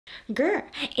Grr,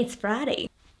 it's Friday.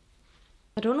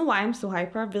 I don't know why I'm so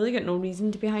hyper. I've really got no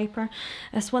reason to be hyper.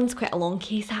 This one's quite a long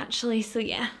case actually, so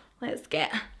yeah, let's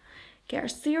get our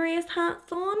serious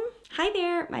hats on. Hi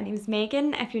there, my name is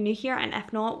Megan if you're new here, and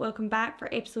if not, welcome back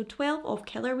for episode 12 of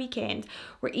Killer Weekend,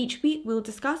 where each week we'll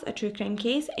discuss a true crime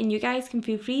case and you guys can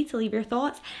feel free to leave your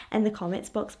thoughts in the comments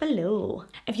box below.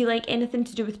 If you like anything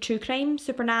to do with true crime,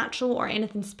 supernatural or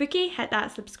anything spooky, hit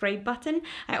that subscribe button.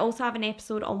 I also have an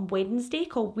episode on Wednesday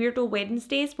called Weirdo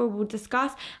Wednesdays where we'll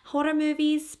discuss horror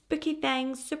movies, spooky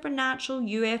things, supernatural,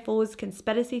 UFOs,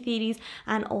 conspiracy theories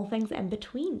and all things in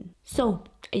between. So,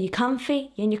 are you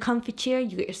comfy? You in your comfy chair?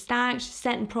 You got your snacks,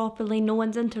 sitting properly, no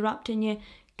one's interrupting you?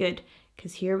 Good,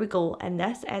 because here we go, and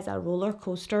this is a roller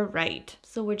coaster ride.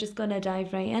 So we're just gonna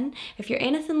dive right in. If you're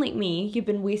anything like me, you've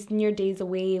been wasting your days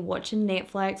away watching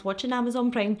Netflix, watching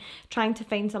Amazon Prime, trying to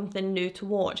find something new to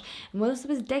watch. And whilst I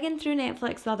was digging through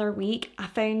Netflix the other week, I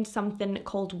found something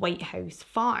called Whitehouse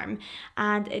Farm,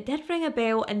 and it did ring a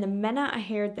bell, and the minute I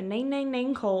heard the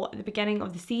 999 call at the beginning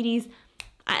of the series,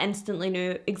 I instantly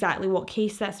knew exactly what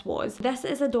case this was. This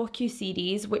is a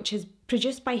docu-series which is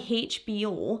produced by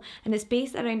HBO, and it's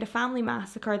based around a family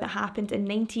massacre that happened in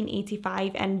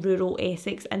 1985 in rural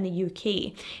Essex in the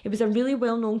UK. It was a really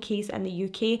well-known case in the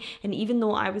UK, and even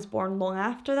though I was born long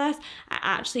after this, I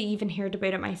actually even heard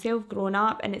about it myself growing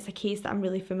up, and it's a case that I'm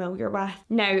really familiar with.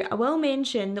 Now, I will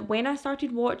mention that when I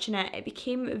started watching it, it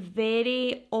became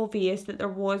very obvious that there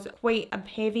was quite a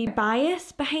heavy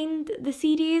bias behind the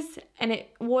series, and it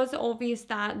was obvious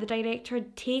that the director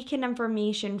had taken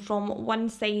information from one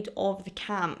side of the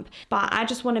camp, but I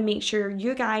just want to make sure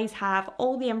you guys have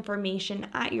all the information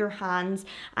at your hands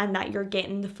and that you're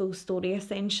getting the full story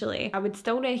essentially. I would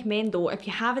still recommend though, if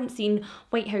you haven't seen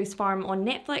Whitehouse Farm on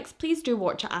Netflix, please do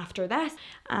watch it after this.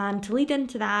 And to lead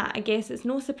into that, I guess it's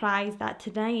no surprise that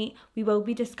tonight we will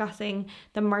be discussing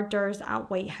the murders at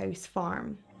Whitehouse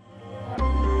Farm.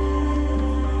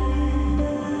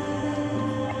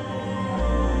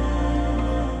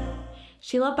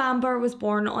 Sheila Bamber was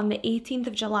born on the 18th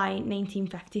of July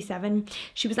 1957.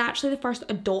 She was actually the first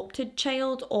adopted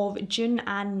child of June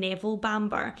and Neville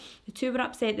Bamber. The two were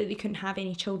upset that they couldn't have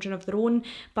any children of their own,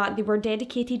 but they were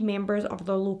dedicated members of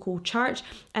their local church,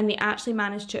 and they actually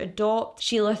managed to adopt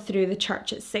Sheila through the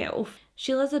church itself.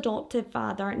 Sheila's adoptive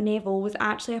father, Neville, was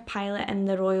actually a pilot in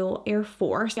the Royal Air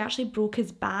Force. He actually broke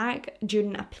his back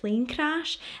during a plane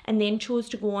crash and then chose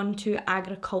to go on to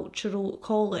agricultural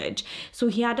college. So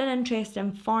he had an interest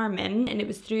in farming, and it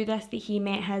was through this that he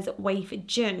met his wife,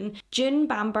 June. June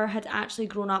Bamber had actually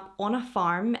grown up on a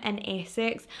farm in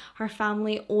Essex. Her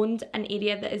family owned an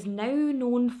area that is now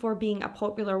known for being a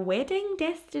popular wedding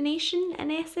destination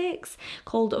in Essex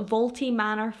called Vaulty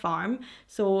Manor Farm.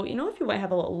 So, you know, if you want to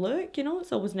have a little look, you know,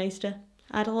 it's always nice to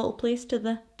add a little place to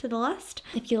the list.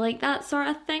 If you like that sort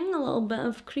of thing, a little bit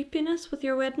of creepiness with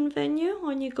your wedding venue,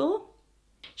 on you go.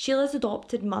 Sheila's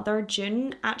adopted mother,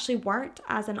 June, actually worked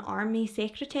as an army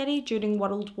secretary during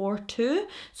World War II,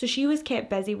 so she was kept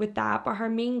busy with that, but her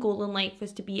main goal in life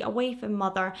was to be a wife and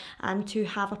mother and to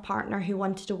have a partner who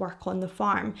wanted to work on the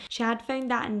farm. She had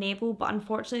found that in Neville, but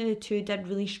unfortunately the two did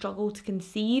really struggle to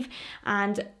conceive,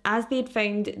 and as they'd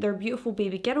found their beautiful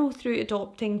baby girl through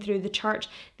adopting through the church,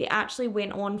 they actually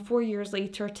went on 4 years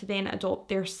later to then adopt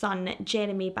their son,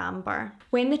 Jeremy Bamber.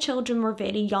 When the children were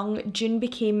very young, June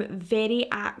became very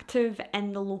active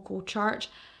in the local church.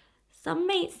 Some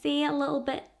might say a little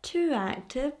bit too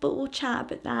active, but we'll chat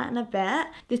about that in a bit.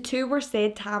 The two were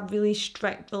said to have really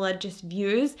strict religious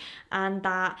views, and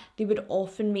that they would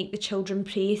often make the children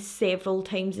pray several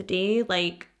times a day,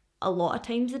 like a lot of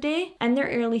times a day. In their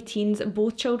early teens,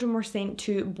 both children were sent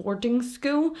to boarding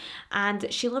school, and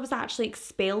Sheila was actually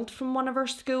expelled from one of her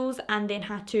schools and then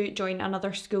had to join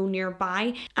another school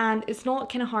nearby. And it's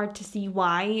not kind of hard to see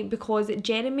why, because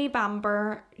Jeremy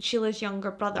Bamber, Sheila's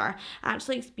younger brother,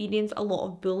 actually experienced a lot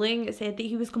of bullying. It said that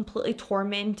he was completely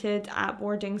tormented at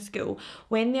boarding school.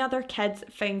 When the other kids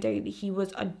found out that he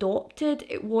was adopted,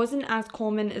 it wasn't as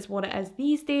common as what it is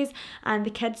these days, and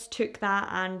the kids took that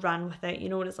and ran with it. You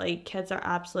know what it's like, kids are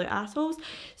absolute assholes.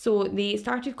 So they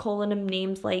started calling him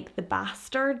names like the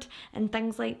bastard and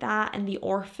things like that, and the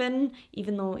orphan,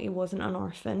 even though he wasn't an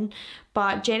orphan.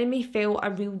 But Jeremy felt a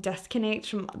real disconnect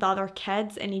from the other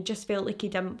kids, and he just felt like he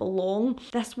didn't belong.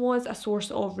 This was a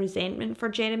source of resentment for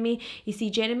Jeremy. You see,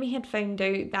 Jeremy had found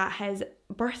out that his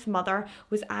birth mother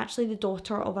was actually the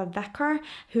daughter of a vicar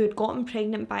who had gotten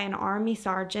pregnant by an army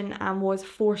sergeant and was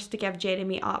forced to give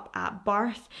Jeremy up at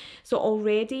birth. So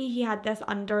already he had this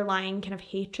underlying kind of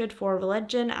hatred for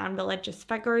religion and religious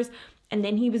figures, And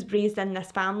then he was raised in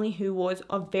this family who was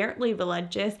overtly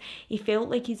religious. He felt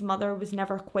like his mother was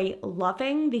never quite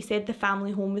loving. They said the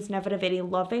family home was never a very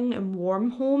loving and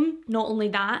warm home. Not only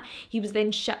that, he was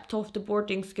then shipped off to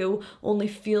boarding school, only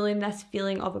feeling this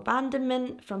feeling of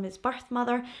abandonment from his birth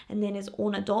mother and then his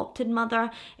own adopted mother.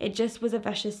 It just was a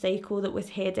vicious cycle that was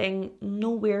heading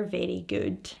nowhere very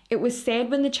good. It was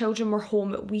said when the children were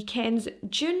home at weekends,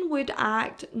 June would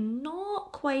act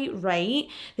not quite right.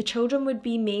 The children would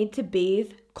be made to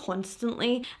bathe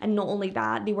constantly, and not only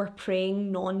that, they were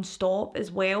praying non-stop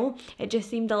as well. It just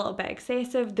seemed a little bit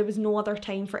excessive. There was no other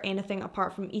time for anything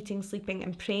apart from eating, sleeping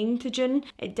and praying to June.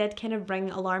 It did kind of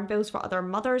ring alarm bells for other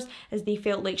mothers, as they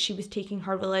felt like she was taking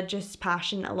her religious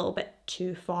passion a little bit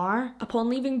too far. Upon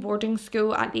leaving boarding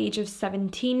school at the age of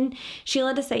 17,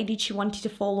 Sheila decided she wanted to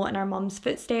follow in her mum's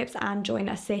footsteps and join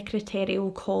a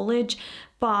secretarial college.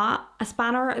 But a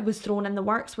spanner was thrown in the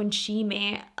works when she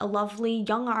met a lovely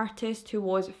young artist who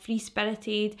was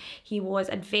free-spirited. He was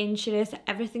adventurous,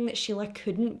 everything that Sheila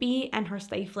couldn't be in her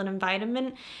stifling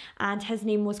environment, and his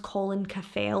name was Colin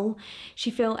Caffell.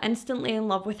 She fell instantly in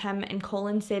love with him, and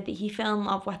Colin said that he fell in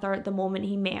love with her at the moment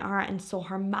he met her and saw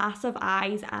her massive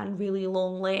eyes and really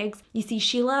long legs. You see,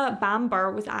 Sheila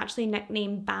Bamber was actually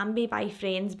nicknamed Bambi by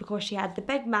friends because she had the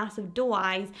big massive doe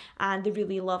eyes and the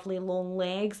really lovely long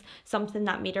legs, something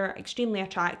that made her extremely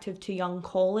attractive to young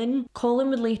Colin. Colin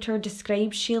would later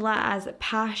describe Sheila as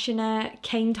passionate,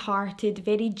 kind-hearted,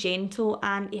 very gentle,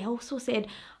 and he also said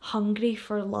hungry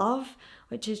for love,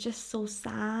 which is just so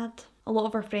sad. A lot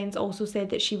of her friends also said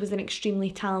that she was an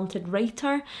extremely talented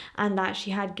writer and that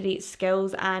she had great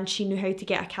skills and she knew how to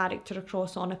get a character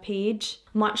across on a page.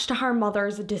 Much to her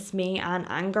mother's dismay and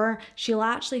anger, Sheila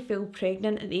actually fell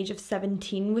pregnant at the age of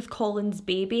 17 with Colin's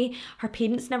baby. Her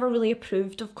parents never really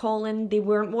approved of Colin. They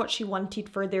weren't what she wanted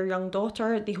for their young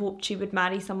daughter. They hoped she would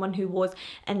marry someone who was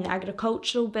in the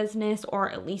agricultural business or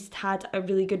at least had a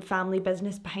really good family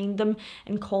business behind them,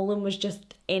 and Colin was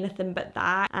just anything but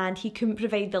that, and he couldn't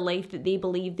provide the life that they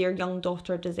believed their young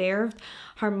daughter deserved.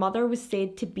 Her mother was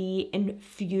said to be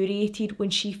infuriated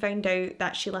when she found out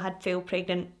that Sheila had fell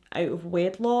pregnant out of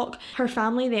wedlock. Her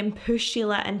family then pushed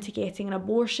Sheila into getting an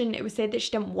abortion. It was said that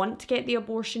she didn't want to get the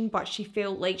abortion, but she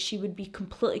felt like she would be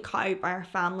completely cut out by her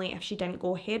family if she didn't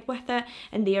go ahead with it,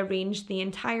 and they arranged the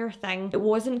entire thing. It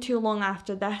wasn't too long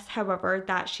after this, however,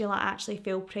 that Sheila actually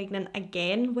fell pregnant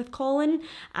again with Colin,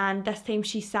 and this time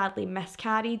she sadly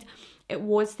miscarried. It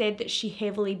was said that she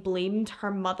heavily blamed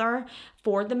her mother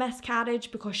for the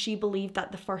miscarriage because she believed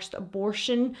that the first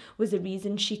abortion was the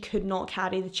reason she could not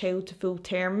carry the child to full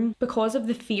term. Because of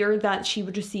the fear that she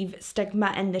would receive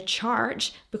stigma in the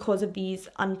church because of these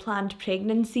unplanned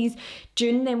pregnancies,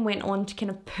 June then went on to kind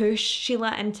of push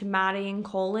Sheila into marrying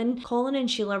Colin. Colin and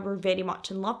Sheila were very much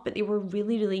in love, but they were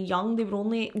really, really young. They were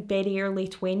only very early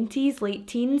 20s, late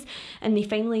teens, and they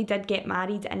finally did get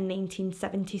married in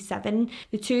 1977.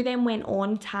 The two then went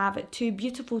on to have two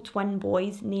beautiful twin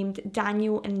boys named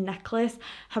Daniel and Nicholas.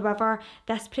 However,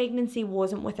 this pregnancy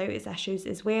wasn't without its issues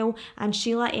as well, and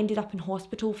Sheila ended up in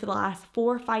hospital for the last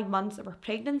 4 or 5 months of her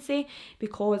pregnancy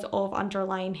because of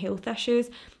underlying health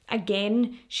issues.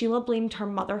 Again, Sheila blamed her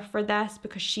mother for this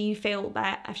because she felt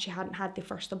that if she hadn't had the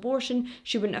first abortion,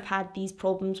 she wouldn't have had these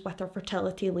problems with her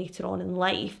fertility later on in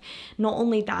life. Not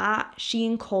only that, she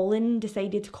and Colin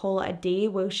decided to call it a day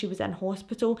while she was in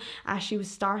hospital as she was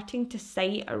starting to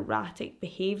cite erratic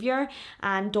behaviour,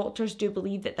 and doctors do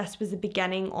believe that this was the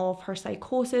beginning of her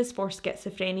psychosis for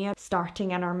schizophrenia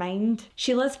starting in her mind.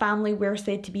 Sheila's family were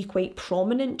said to be quite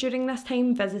prominent during this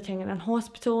time, visiting in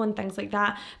hospital and things like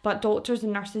that, but doctors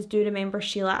and nurses do remember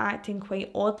Sheila acting quite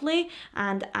oddly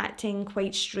and acting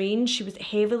quite strange. She was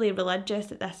heavily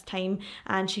religious at this time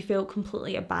and she felt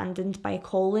completely abandoned by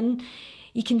Colin.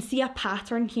 You can see a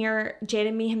pattern here.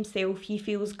 Jeremy himself, he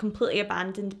feels completely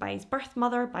abandoned by his birth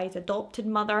mother, by his adopted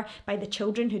mother, by the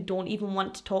children who don't even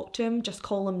want to talk to him, just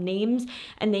call him names.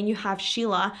 And then you have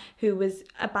Sheila, who was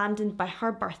abandoned by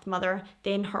her birth mother.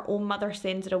 Then her own mother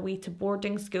sends her away to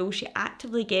boarding school. She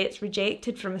actively gets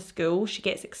rejected from a school. She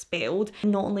gets expelled.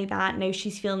 And not only that, now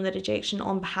she's feeling the rejection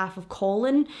on behalf of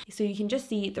Colin. So you can just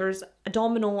see there's a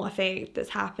domino effect that's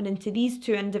happening to these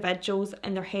two individuals,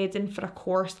 and they're heading for a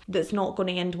course that's not going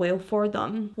to end well for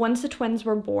them. Once the twins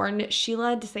were born,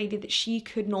 Sheila decided that she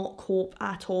could not cope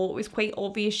at all. It was quite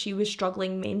obvious she was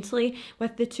struggling mentally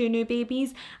with the two new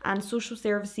babies, and social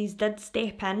services did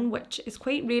step in, which is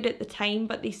quite rare at the time,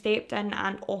 but they stepped in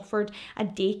and offered a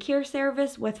daycare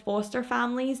service with foster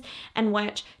families, in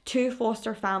which 2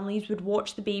 foster families would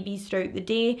watch the babies throughout the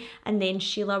day, and then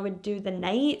Sheila would do the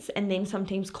nights, and then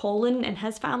sometimes Colin Colin and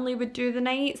his family would do the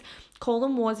nights.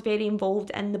 Colin was very involved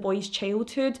in the boys'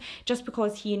 childhood. Just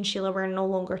because he and Sheila were no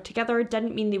longer together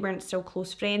didn't mean they weren't still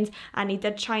close friends, and he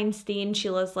did try and stay in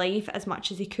Sheila's life as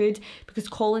much as he could, because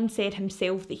Colin said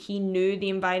himself that he knew the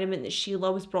environment that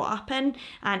Sheila was brought up in,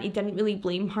 and he didn't really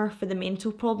blame her for the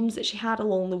mental problems that she had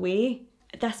along the way.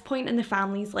 At this point in the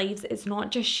family's lives, it's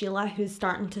not just Sheila who's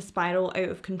starting to spiral out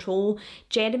of control.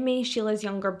 Jeremy, Sheila's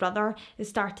younger brother, is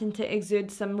starting to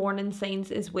exude some warning signs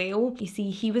as well. You see,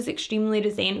 he was extremely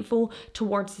resentful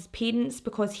towards his parents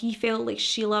because he felt like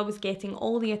Sheila was getting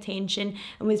all the attention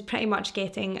and was pretty much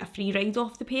getting a free ride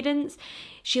off the parents.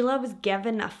 Sheila was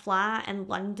given a flat in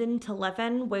London to live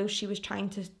in while she was trying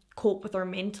to cope with her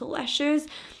mental issues,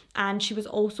 and she was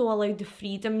also allowed the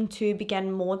freedom to begin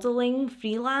modelling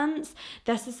freelance.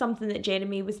 This is something that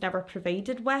Jeremy was never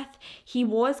provided with. He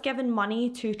was given money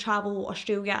to travel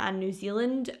Australia and New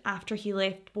Zealand after he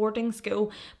left boarding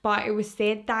school, but it was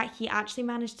said that he actually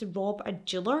managed to rob a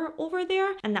jeweller over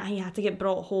there and that he had to get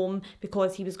brought home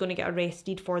because he was going to get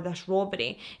arrested for this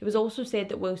robbery. It was also said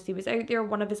that whilst he was out there,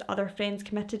 one of his other friends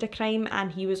committed a crime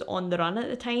and he was on the run at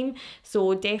the time,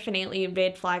 so definitely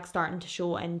red flags starting to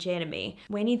show in Jeremy.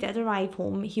 When he did arrive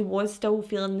home, he was still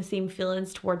feeling the same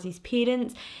feelings towards his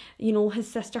parents. You know, his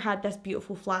sister had this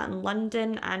beautiful flat in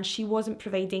London and she wasn't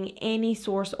providing any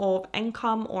source of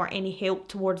income or any help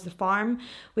towards the farm,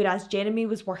 whereas Jeremy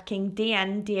was working day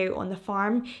in, day out on the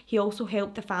farm. He also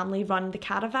helped the family run the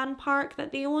caravan park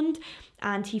that they owned,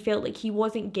 and he felt like he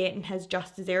wasn't getting his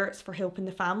just desserts for helping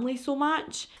the family so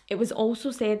much. It was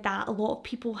also said that a lot of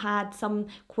people had some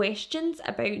questions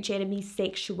about Jeremy's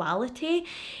sexuality.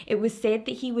 It was said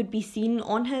that he would be seen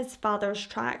on his father's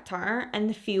tractor in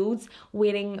the fields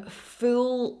wearing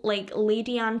full like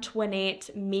Lady Antoinette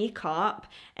makeup,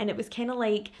 and it was kind of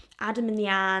like Adam and the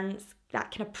Ants, that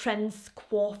kind of prince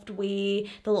coiffed way,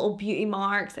 the little beauty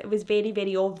marks. It was very,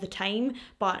 very of the time,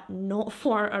 but not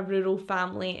for a rural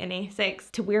family in Essex.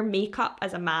 To wear makeup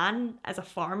as a man, as a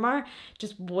farmer,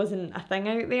 just wasn't a thing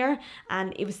out there.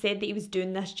 And it was said that he was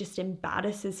doing this just to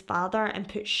embarrass his father and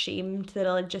put shame to the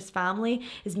religious family,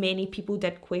 as many people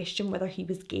did question whether he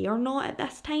was gay or not at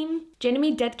this time.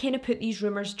 Jeremy did kind of put these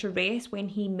rumours to rest when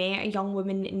he met a young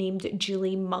woman named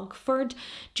Julie Mugford.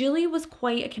 Julie was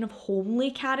quite a kind of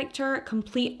homely character,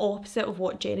 complete opposite of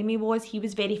what Jeremy was. He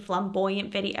was very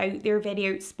flamboyant, very out there,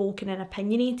 very outspoken and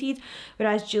opinionated,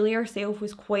 whereas Julie herself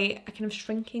was quite a kind of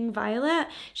shrinking violet.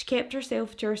 She kept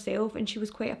herself to herself and she was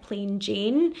quite a plain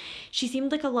Jane. She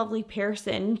seemed like a lovely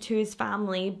person to his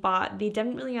family, but they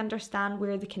didn't really understand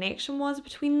where the connection was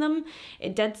between them.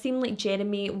 It did seem like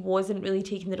Jeremy wasn't really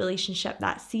taking the relationship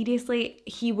that seriously.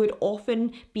 He would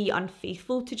often be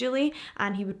unfaithful to Julie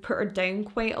and he would put her down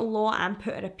quite a lot and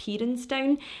put her appearance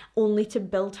down, only to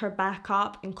build her back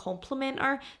up and compliment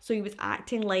her. So he was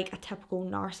acting like a typical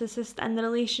narcissist in the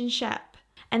relationship.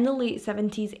 In the late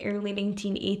 70s, early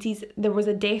 1980s, there was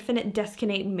a definite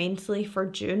disconnect mentally for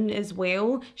June as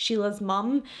well, Sheila's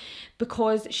mum,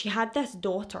 because she had this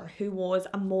daughter who was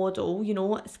a model, you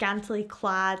know, scantily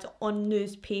clad on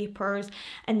newspapers,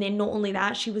 and then not only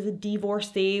that, she was a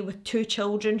divorcee with 2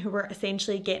 children who were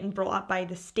essentially getting brought up by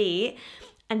the state.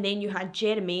 And then you had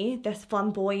Jeremy, this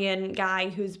flamboyant guy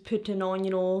who's putting on,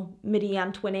 you know, Marie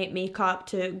Antoinette makeup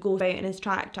to go out in his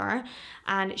tractor.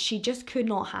 And she just could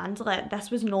not handle it. This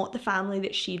was not the family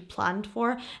that she'd planned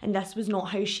for, and this was not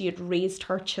how she had raised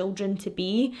her children to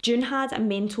be. June had a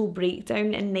mental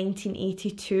breakdown in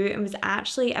 1982 and was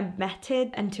actually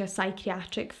admitted into a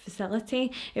psychiatric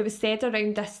facility. It was said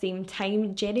around this same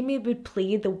time, Jeremy would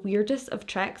play the weirdest of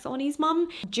tricks on his mum.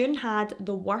 June had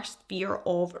the worst fear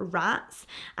of rats,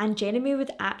 and Jeremy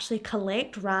would actually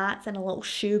collect rats in a little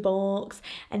shoebox,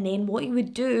 and then what he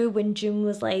would do when June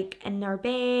was like in her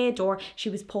bed or she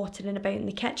was pottering about in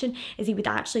the kitchen is he would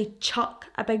actually chuck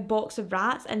a big box of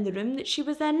rats in the room that she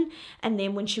was in, and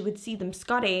then when she would see them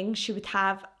scurrying, she would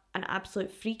have an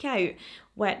absolute freak out,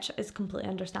 which is completely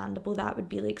understandable. That would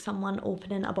be like someone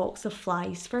opening a box of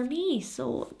flies for me.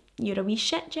 So you're a wee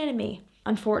shit, Jeremy.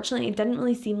 Unfortunately, it didn't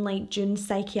really seem like June's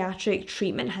psychiatric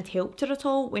treatment had helped her at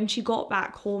all. When she got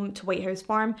back home to Whitehouse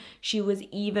Farm, she was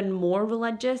even more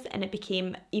religious and it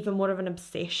became even more of an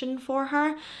obsession for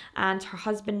her. And her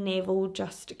husband Neville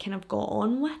just kind of got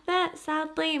on with it,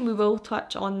 sadly. And we will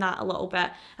touch on that a little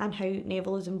bit and how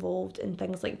Neville is involved in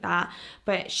things like that.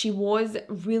 But she was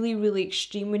really, really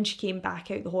extreme when she came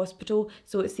back out the hospital.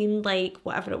 So it seemed like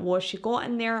whatever it was she got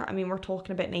in there, I mean, we're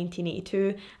talking about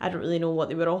 1982. I don't really know what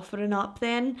they were offering up up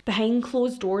then. Behind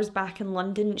closed doors back in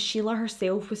London, Sheila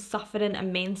herself was suffering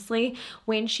immensely.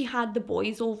 When she had the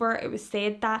boys over, it was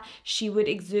said that she would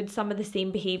exude some of the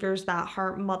same behaviours that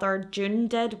her mother June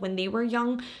did when they were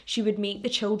young. She would make the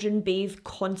children bathe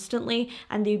constantly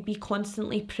and they would be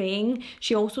constantly praying.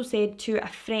 She also said to a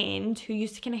friend who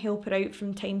used to kind of help her out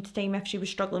from time to time if she was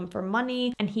struggling for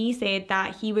money, and he said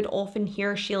that he would often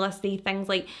hear Sheila say things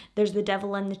like, there's the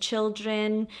devil in the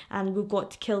children and we've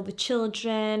got to kill the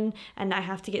children and I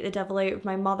have to get the devil out of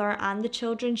my mother and the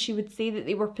children. She would say that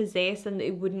they were possessed and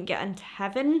they wouldn't get into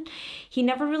heaven. He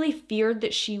never really feared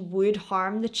that she would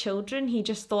harm the children. He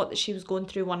just thought that she was going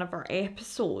through one of her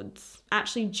episodes.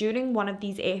 Actually, during one of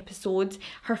these episodes,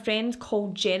 her friend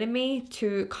called Jeremy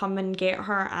to come and get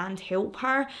her and help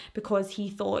her because he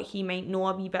thought he might know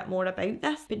a wee bit more about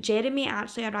this. But Jeremy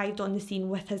actually arrived on the scene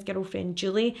with his girlfriend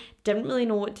Julie, didn't really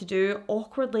know what to do,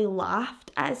 awkwardly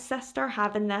laughed at his sister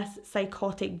having this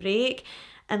psychotic break,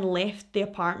 and left the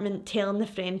apartment telling the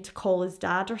friend to call his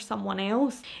dad or someone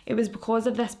else. It was because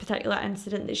of this particular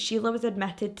incident that Sheila was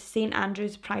admitted to St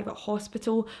Andrew's Private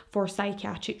Hospital for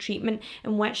psychiatric treatment,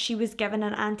 in which she was given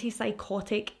an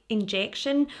antipsychotic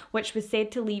injection, which was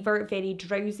said to leave her very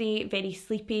drowsy, very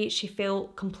sleepy. She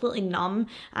felt completely numb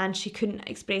and she couldn't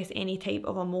express any type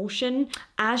of emotion.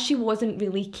 As she wasn't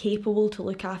really capable to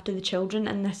look after the children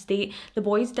in this state, the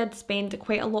boys did spend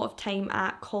quite a lot of time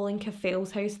at Colin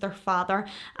Caffell's house, their father,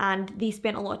 and they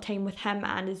spent a lot of time with him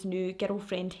and his new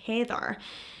girlfriend Heather.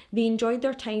 They enjoyed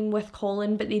their time with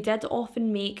Colin, but they did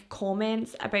often make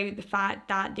comments about the fact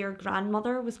that their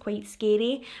grandmother was quite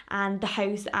scary, and the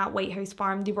house at Whitehouse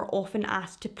Farm, they were often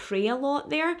asked to pray a lot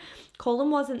there.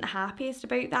 Colin wasn't the happiest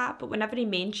about that, but whenever he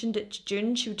mentioned it to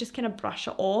June, she would just kind of brush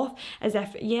it off as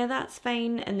if, yeah, that's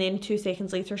fine, and then 2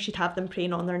 seconds later she'd have them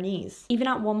praying on their knees. Even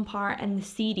at one part in the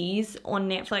series on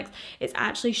Netflix, it's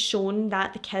actually shown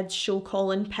that the kids show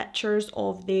Colin pictures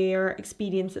of their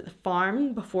experience at the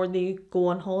farm before they go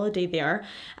on holiday there,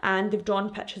 and they've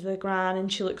drawn pictures of the gran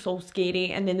and she looks all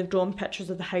scary, and then they've drawn pictures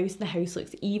of the house and the house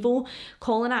looks evil.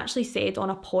 Colin actually said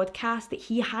on a podcast that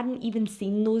he hadn't even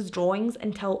seen those drawings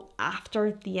until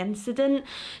after the incident,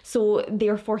 so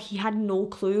therefore he had no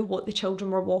clue what the children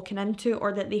were walking into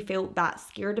or that they felt that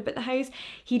scared about the house.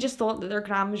 He just thought that their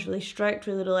gran was really strict,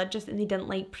 really religious, and they didn't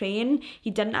like praying.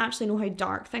 He didn't actually know how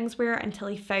dark things were until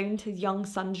he found his young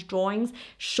son's drawings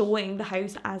showing the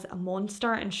house as a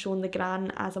monster and showing the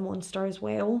gran as a monster as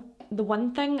well. The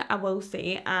one thing I will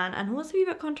say, and I know it's a wee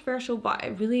bit controversial, but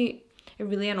it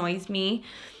really annoys me,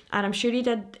 and I'm sure he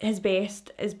did his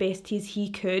best as he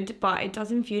could, but it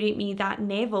does infuriate me that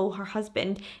Neville, her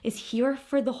husband, is here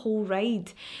for the whole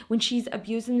ride. When she's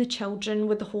abusing the children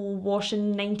with the whole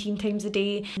washing 19 times a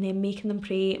day and then making them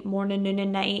pray morning, noon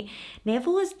and night,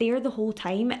 Neville is there the whole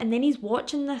time, and then he's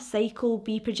watching this cycle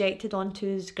be projected onto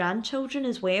his grandchildren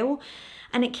as well.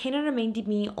 And it kind of reminded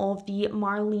me of the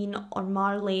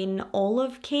Marlene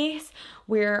Olive case,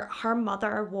 where her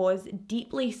mother was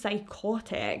deeply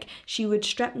psychotic. She would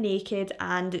strip naked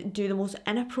and do the most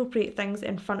inappropriate things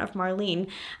in front of Marlene,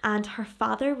 and her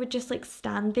father would just like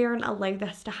stand there and allow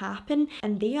this to happen.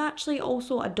 And they actually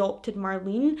also adopted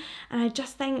Marlene, and I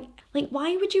just think, like,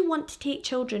 why would you want to take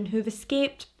children who've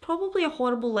escaped probably a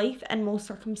horrible life in most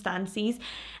circumstances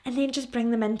and then just bring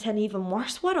them into an even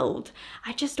worse world?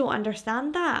 I just don't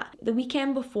understand that. The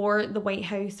weekend before the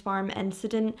Whitehouse Farm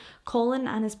incident, Colin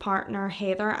and his partner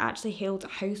Heather actually held a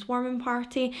housewarming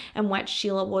party in which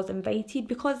Sheila was invited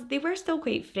because they were still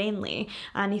quite friendly,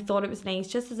 and he thought it was nice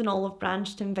just as an olive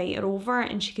branch to invite her over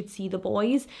and she could see the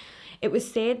boys. It was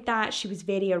said that she was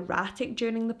very erratic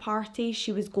during the party.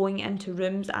 She was going into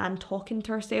rooms and talking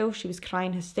to herself. She was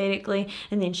crying hysterically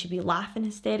and then she'd be laughing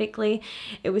hysterically.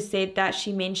 It was said that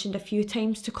she mentioned a few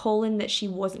times to Colin that she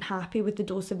wasn't happy with the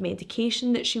dose of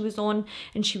medication that she was on,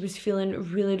 and she was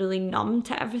feeling really numb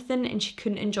to everything, and she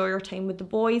couldn't enjoy her time with the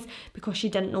boys because she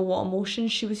didn't know what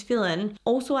emotions she was feeling.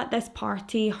 Also at this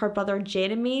party, her brother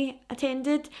Jeremy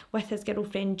attended with his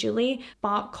girlfriend Julie,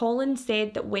 but Colin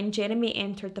said that when Jeremy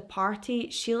entered the party,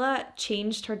 Sheila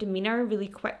changed her demeanour really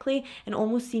quickly and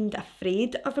almost seemed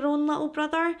afraid of her own little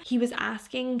brother. He was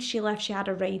asking Sheila if she had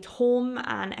a ride home,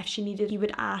 and if she needed, he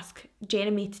would ask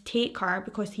Jeremy to take her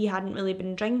because he hadn't really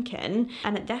been drinking.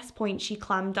 And at this point she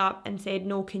clammed up and said,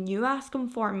 "No, can you ask him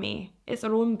for me? It's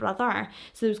her own brother."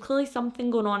 So there was clearly something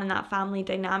going on in that family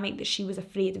dynamic that she was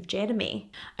afraid of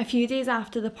Jeremy. A few days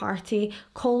after the party,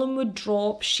 Colin would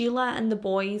drop Sheila and the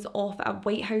boys off at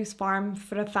Whitehouse Farm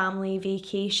for a family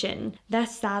vacation.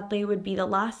 This sadly would be the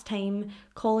last time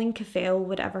Colin Caffell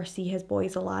would ever see his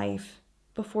boys alive.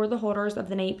 Before the horrors of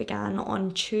the night began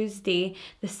on Tuesday,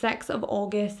 the 6th of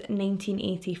August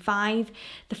 1985,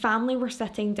 the family were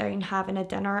sitting down having a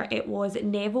dinner. It was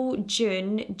Neville,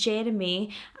 June,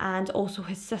 Jeremy, and also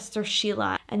his sister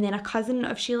Sheila. And then a cousin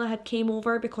of Sheila had came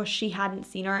over because she hadn't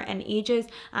seen her in ages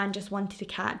and just wanted to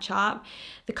catch up.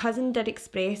 The cousin did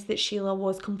express that Sheila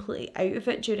was completely out of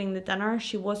it during the dinner.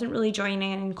 She wasn't really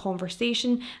joining in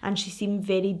conversation and she seemed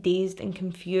very dazed and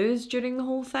confused during the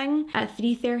whole thing. At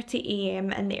 3:30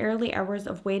 a.m. in the early hours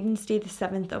of Wednesday the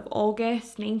 7th of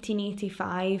August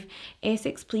 1985,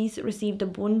 Essex police received a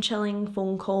bone-chilling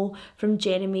phone call from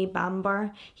Jeremy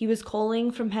Bamber. He was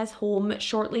calling from his home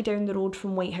shortly down the road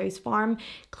from Whitehouse Farm,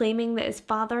 claiming that his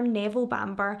father Neville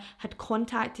Bamber had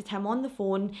contacted him on the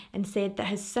phone and said that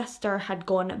his sister had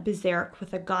gone berserk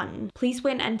with a gun. Police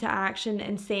went into action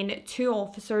and sent 2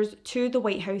 officers to the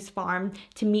Whitehouse Farm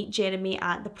to meet Jeremy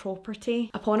at the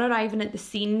property. Upon arriving at the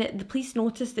scene, the police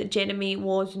noticed that Jeremy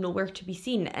was nowhere to be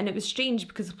seen, and it was strange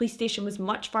because the police station was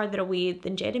much farther away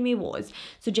than Jeremy was.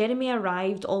 So Jeremy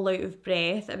arrived all out of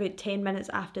breath about 10 minutes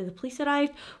after the police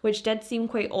arrived, which did seem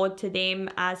quite odd to them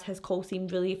as his call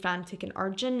seemed really frantic and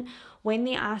urgent. When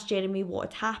they asked Jeremy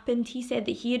what had happened, he said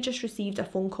that he had just received a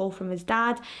phone call from his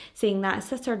dad saying that his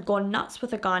sister had gone nuts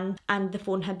with a gun and the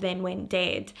phone had then went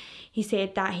dead. He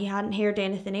said that he hadn't heard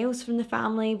anything else from the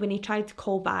family. When he tried to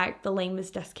call back, the line was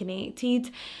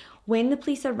disconnected. When the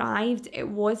police arrived, it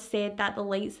was said that the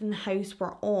lights in the house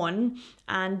were on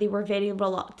and they were very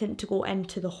reluctant to go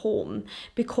into the home.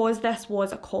 Because this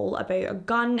was a call about a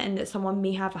gun and that someone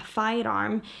may have a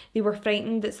firearm, they were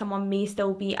frightened that someone may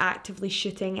still be actively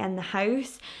shooting in the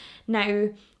house. Now,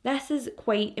 this is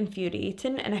quite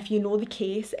infuriating, and if you know the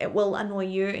case, it will annoy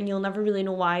you and you'll never really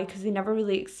know why because they never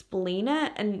really explain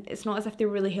it, and it's not as if they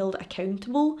were really held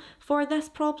accountable for this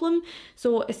problem.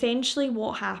 So essentially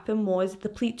what happened was the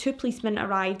 2 policemen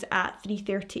arrived at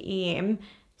 3:30 a.m,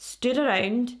 stood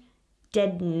around,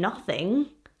 did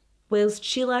nothing, whilst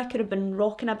Sheila could have been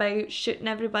rocking about, shooting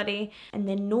everybody, and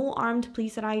then no armed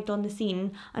police arrived on the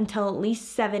scene until at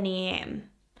least 7 a.m.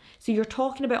 So you're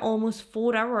talking about almost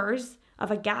 4 hours of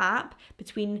a gap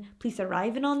between police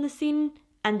arriving on the scene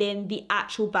and then the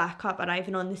actual backup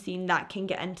arriving on the scene that can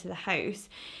get into the house.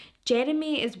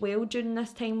 Jeremy as well during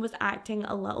this time was acting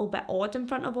a little bit odd in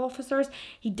front of officers.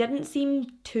 He didn't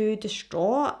seem too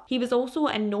distraught. He was also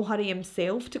in no hurry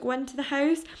himself to go into the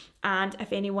house, and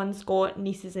if anyone's got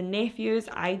nieces and nephews,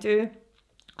 I do.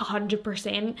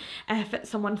 100%. If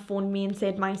someone phoned me and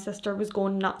said my sister was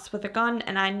going nuts with a gun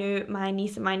and I knew my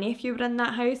niece and my nephew were in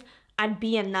that house, I'd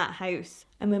be in that house.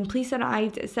 And when police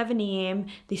arrived at 7 a.m,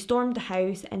 they stormed the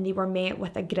house and they were met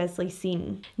with a grisly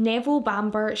scene. Neville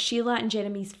Bamber, Sheila and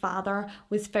Jeremy's father,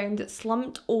 was found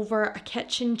slumped over a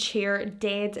kitchen chair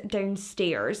dead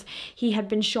downstairs. He had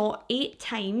been shot 8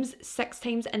 times, 6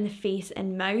 times in the face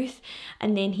and mouth,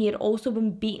 and then he had also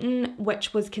been beaten,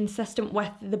 which was consistent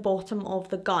with the bottom of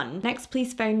the gun. Next,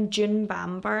 police found June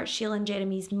Bamber, Sheila and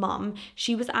Jeremy's mum.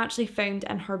 She was actually found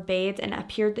in her bed and it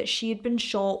appeared that she had been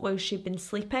shot while she'd been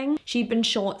sleeping. She'd been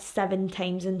shot 7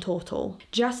 times in total.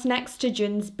 Just next to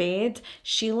June's bed,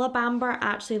 Sheila Bamber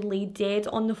actually lay dead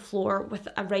on the floor with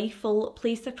a rifle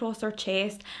placed across her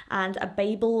chest and a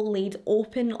Bible laid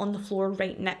open on the floor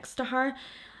right next to her.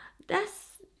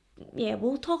 Yeah,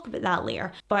 we'll talk about that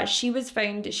later. But she was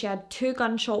found, she had 2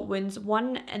 gunshot wounds,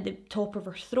 one at the top of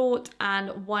her throat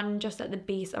and one just at the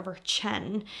base of her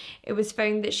chin. It was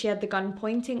found that she had the gun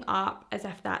pointing up as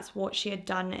if that's what she had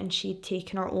done and she'd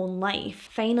taken her own life.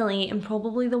 Finally, and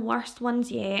probably the worst ones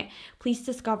yet, police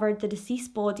discovered the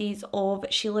deceased bodies of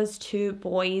Sheila's 2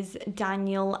 boys,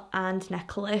 Daniel and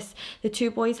Nicholas. The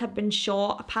 2 boys had been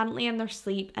shot, apparently in their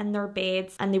sleep, in their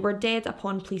beds, and they were dead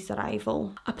upon police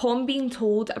arrival. Upon being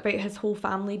told about his whole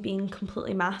family being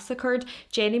completely massacred,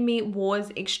 Jeremy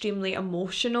was extremely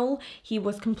emotional. He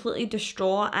was completely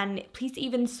distraught and police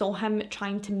even saw him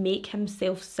trying to make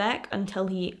himself sick until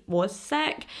he was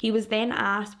sick. He was then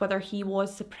asked whether he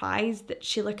was surprised that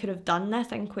Sheila could have done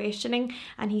this in questioning,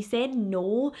 and he said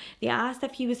no. They asked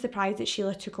if he was surprised that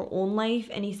Sheila took her own life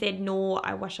and he said no,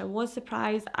 I wish I was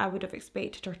surprised. I would have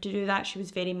expected her to do that. She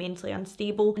was very mentally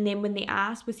unstable. And then when they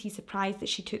asked was he surprised that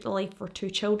she took the life of her 2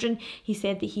 children, he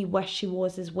said that he wished she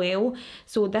was as well.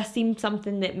 So this seemed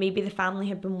something that maybe the family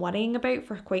had been worrying about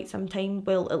for quite some time.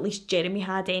 Well, at least Jeremy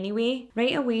had anyway.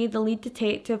 Right away, the lead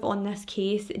detective on this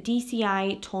case,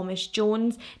 DCI Thomas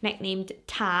Jones, nicknamed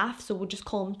Taff, so we'll just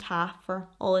call him Taff for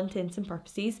all intents and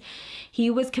purposes,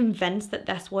 he was convinced that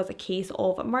this was a case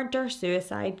of murder,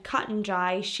 suicide, cut and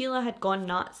dry. Sheila had gone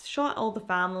nuts, shot all the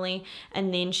family,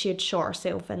 and then she had shot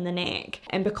herself in the neck.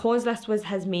 And because this was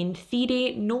his main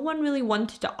theory, no one really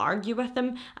wanted to argue with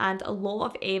him and a lot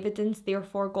of evidence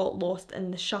therefore got lost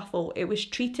in the shuffle. It was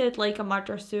treated like a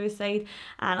murder-suicide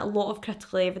and a lot of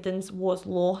critical evidence was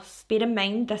lost. Bear in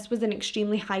mind, this was an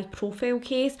extremely high-profile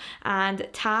case and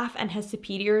Taff and his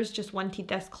superiors just wanted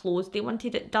this closed. They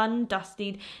wanted it done,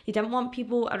 dusted. They didn't want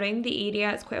people around the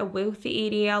area. It's quite a wealthy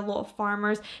area, a lot of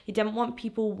farmers. They didn't want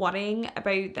people worrying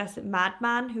about this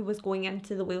madman who was going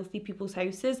into the wealthy people's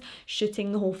houses,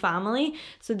 shooting the whole family.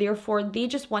 So therefore, they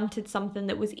just wanted something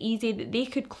that was easy, that they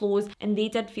could close, and they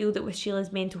did feel that with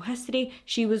Sheila's mental history,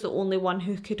 she was the only one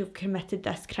who could have committed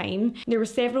this crime. There were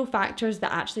several factors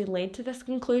that actually led to this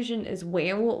conclusion as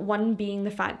well, one being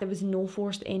the fact there was no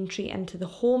forced entry into the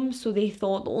home, so they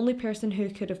thought the only person who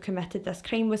could have committed this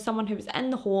crime was someone who was in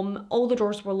the home. All the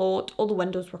doors were locked, all the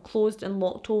windows were closed and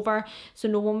locked over, so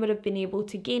no one would have been able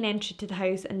to gain entry to the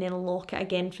house and then lock it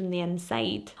again from the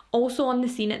inside. Also on the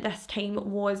scene at this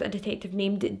time was a detective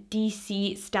named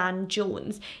DC Stan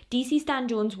Jones. DC Stan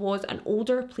Jones was an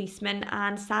older policeman,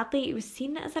 and sadly it was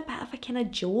seen as a bit of a kind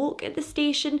of joke at the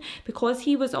station because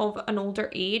he was of an older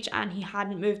age and he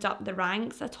hadn't moved up the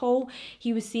ranks at all.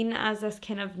 He was seen as this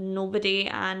kind of nobody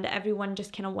and everyone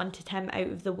just kind of wanted him out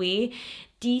of the way.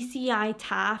 DCI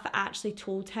Taff actually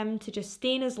told him to just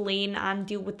stay in his lane and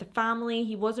deal with the family.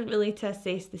 He wasn't really to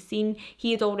assess the scene.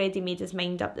 He had already made his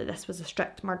mind up that this was a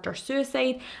strict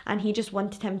murder-suicide and he just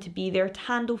wanted him to be there to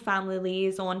handle family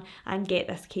liaison and get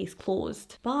this case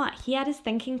closed. But he had his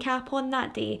thinking cap on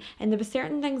that day and there were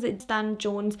certain things that Stan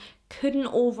Jones couldn't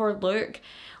overlook.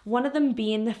 One of them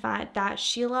being the fact that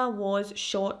Sheila was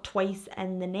shot twice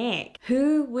in the neck.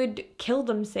 Who would kill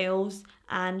themselves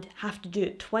and have to do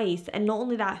it twice? And not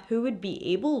only that, who would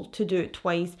be able to do it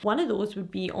twice? One of those would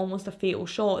be almost a fatal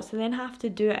shot, so then have to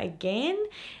do it again?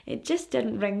 It just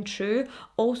didn't ring true.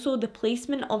 Also, the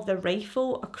placement of the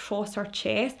rifle across her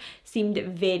chest seemed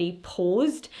very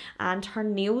posed, and her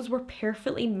nails were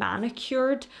perfectly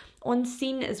manicured on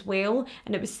scene as well,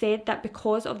 and it was said that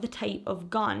because of the type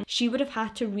of gun, she would have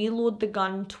had to reload the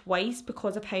gun twice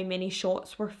because of how many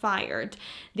shots were fired.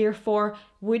 Therefore,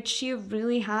 would she have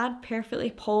really had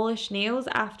perfectly polished nails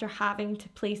after having to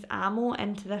place ammo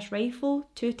into this rifle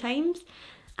 2 times?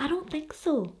 I don't think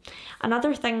so.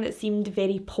 Another thing that seemed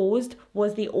very posed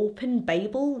was the open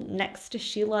Bible next to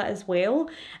Sheila as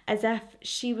well, as if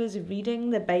she was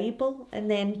reading the Bible and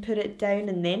then put it down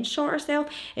and then shot herself.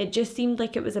 It just seemed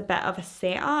like it was a bit of a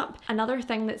setup. Another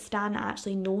thing that Stan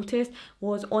actually noticed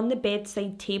was on the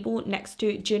bedside table next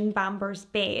to June Bamber's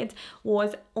bed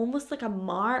was almost like a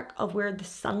mark of where the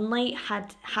sunlight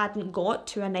hadn't got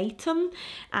to an item,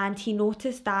 and he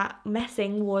noticed that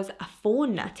missing was a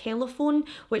phone, a telephone,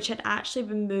 which had actually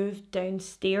been moved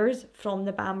downstairs from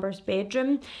the Bamber's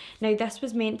bedroom. Now this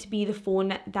was meant to be the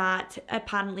phone that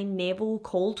apparently Neville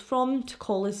called from to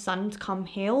call his son to come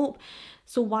help.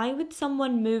 So why would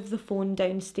someone move the phone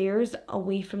downstairs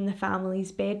away from the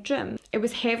family's bedroom? It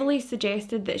was heavily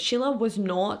suggested that Sheila was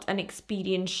not an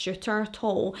experienced shooter at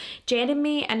all.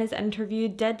 Jeremy in his interview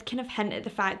did kind of hint at the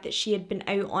fact that she had been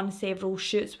out on several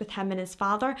shoots with him and his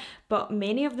father, but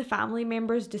many of the family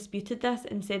members disputed this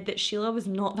and said that Sheila was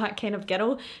not that kind of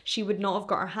girl. She would not have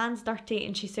got her hands dirty,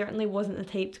 and she certainly wasn't the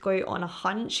type to go out on a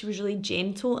hunt. She was really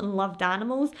gentle and loved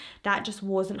animals. That just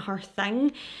wasn't her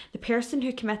thing. The person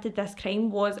who committed this crime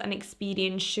was an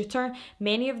experienced shooter.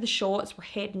 Many of the shots were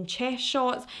head and chest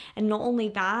shots, and not only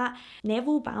that,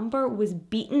 Neville Bamber was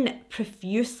beaten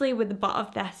profusely with the butt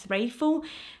of this rifle.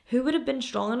 Who would have been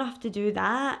strong enough to do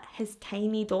that? His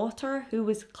tiny daughter, who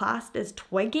was classed as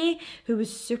Twiggy, who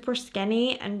was super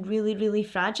skinny and really, really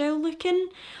fragile looking.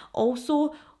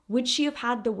 Also, would she have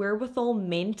had the wherewithal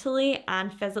mentally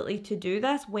and physically to do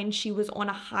this when she was on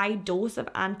a high dose of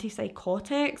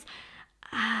antipsychotics?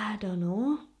 I don't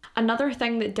know. Another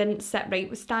thing that didn't sit right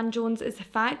with Stan Jones is the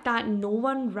fact that no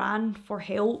one ran for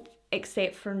help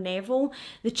except for Neville.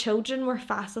 The children were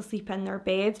fast asleep in their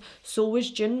beds, so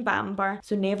was June Bamber.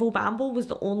 So Neville Bamber was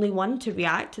the only one to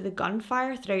react to the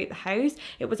gunfire throughout the house.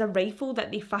 It was a rifle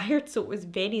that they fired, so it was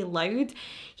very loud.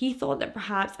 He thought that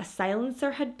perhaps a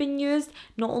silencer had been used.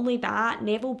 Not only that,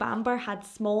 Neville Bamber had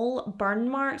small burn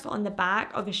marks on the back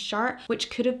of his shirt, which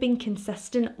could have been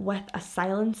consistent with a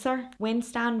silencer. When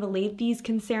Stan relayed these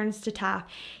concerns to Taff,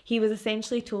 he was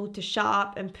essentially told to shut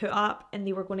up and put up, and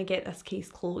they were going to get this case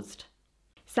closed.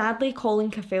 Sadly,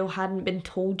 Colin Caffell hadn't been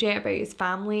told yet about his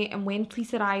family, and when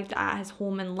police arrived at his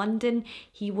home in London,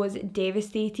 he was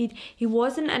devastated. He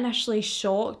wasn't initially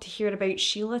shocked to hear about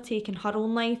Sheila taking her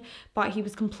own life, but he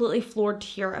was completely floored to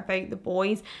hear about the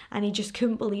boys, and he just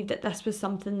couldn't believe that this was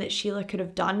something that Sheila could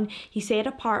have done. He said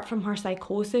apart from her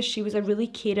psychosis, she was a really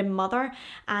caring mother,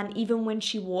 and even when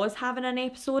she was having an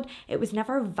episode, it was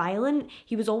never violent.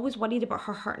 He was always worried about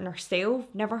her hurting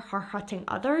herself, never her hurting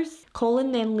others.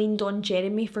 Colin then leaned on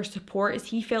Jeremy for support, as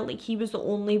he felt like he was the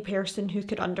only person who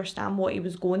could understand what he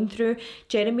was going through.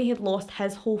 Jeremy had lost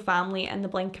his whole family in the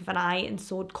blink of an eye, and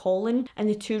so had Colin, and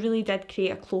the two really did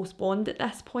create a close bond at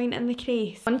this point in the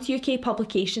case. Once UK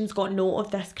publications got note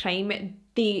of this crime,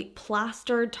 they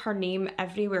plastered her name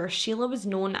everywhere. Sheila was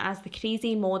known as the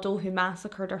crazy model who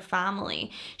massacred her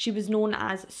family. She was known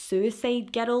as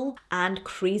Suicide Girl and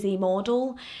Crazy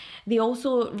Model. They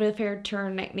also referred to her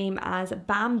nickname as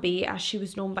Bambi, as she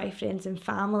was known by friends and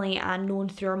family and known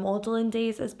through her modelling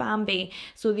days as Bambi.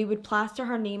 So they would plaster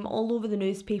her name all over the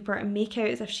newspaper and make out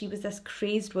as if she was this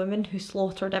crazed woman who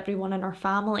slaughtered everyone in her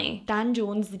family. Dan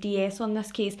Jones, the DS on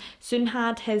this case, soon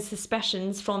had his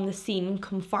suspicions from the scene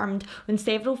confirmed when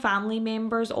several family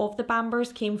members of the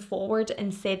Bambers came forward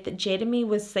and said that Jeremy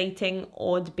was citing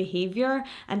odd behaviour,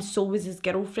 and so was his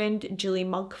girlfriend Julie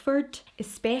Mugford,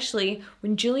 especially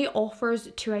when Julie offers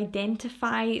to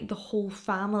identify the whole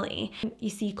family. You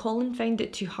see, Colin found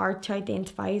it too hard to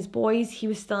identify his boys. He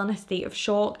was still in a state of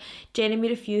shock. Jeremy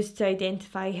refused to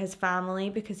identify his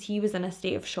family because he was in a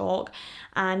state of shock,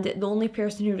 and the only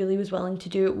person who really was willing to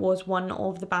do it was one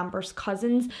of the Bambers'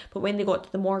 cousins, but when they got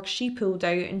to the morgue, she pulled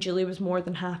out and Julie was more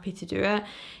than happy to do it.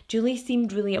 Julie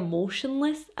seemed really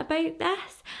emotionless about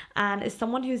this, and as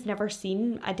someone who's never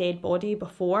seen a dead body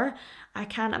before, I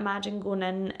can't imagine going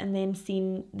in and then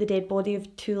seeing the dead body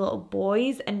of two little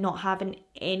boys and not having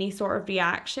any sort of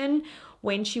reaction.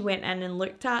 When she went in and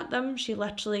looked at them, she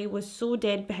literally was so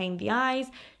dead behind the eyes.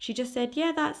 She just said,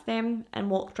 yeah, that's them, and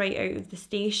walked right out of the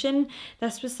station.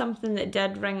 This was something that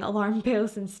did ring alarm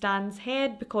bells in Stan's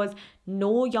head, because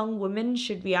no young woman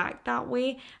should react that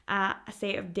way at a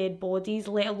set of dead bodies,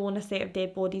 let alone a set of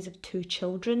dead bodies of two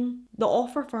children. The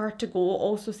offer for her to go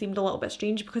also seemed a little bit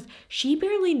strange because she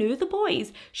barely knew the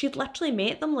boys. She'd literally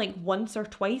met them like once or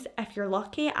twice, if you're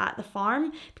lucky, at the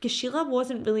farm, because Sheila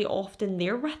wasn't really often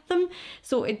there with them.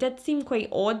 So it did seem quite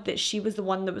odd that she was the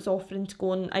one that was offering to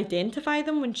go and identify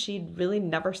them when she'd really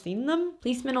never seen them.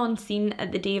 Policemen on scene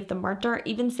at the day of the murder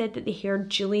even said that they heard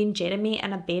Julie and Jeremy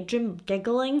in a bedroom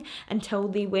giggling until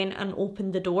they went and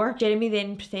opened the door. Jeremy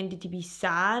then pretended to be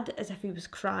sad as if he was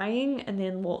crying and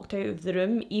then walked out of the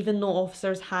room, even though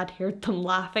officers had heard them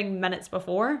laughing minutes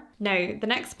before. Now, the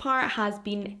next part has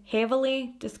been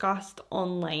heavily discussed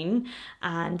online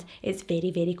and it's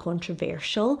very, very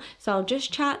controversial. So I'll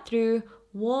just chat through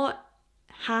what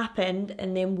happened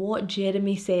and then what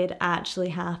Jeremy said actually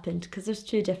happened, because there's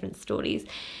two different stories.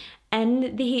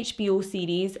 In the HBO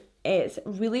series, it's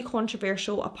really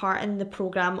controversial, a part in the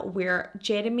programme where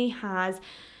Jeremy has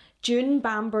June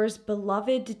Bamber's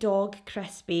beloved dog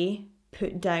Crispy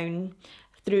put down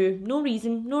through no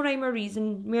reason, no rhyme or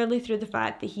reason, merely through the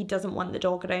fact that he doesn't want the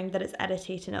dog around, that it's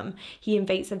irritating him. He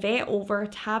invites a vet over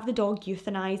to have the dog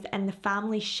euthanised in the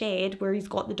family shed where he's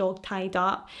got the dog tied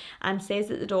up, and says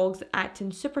that the dog's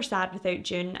acting super sad without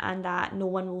June and that no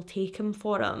one will take him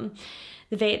for him.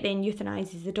 The vet then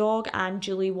euthanises the dog and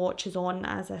Julie watches on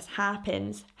as this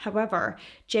happens. However,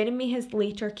 Jeremy has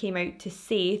later came out to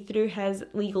say through his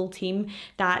legal team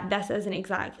that this isn't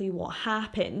exactly what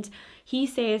happened. He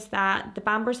says that the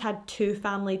Bambers had two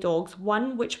family dogs,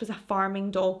 one which was a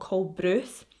farming dog called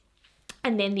Bruce,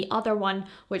 and then the other one,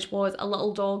 which was a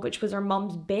little dog, which was her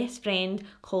mum's best friend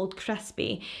called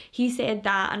Crispy. He said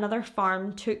that another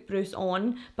farm took Bruce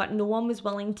on, but no one was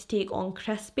willing to take on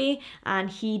Crispy, and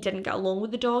he didn't get along with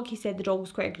the dog. He said the dog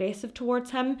was quite aggressive towards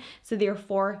him, so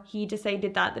therefore he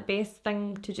decided that the best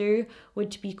thing to do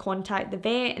would be contact the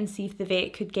vet and see if the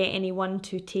vet could get anyone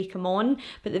to take him on.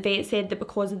 But the vet said that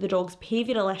because of the dog's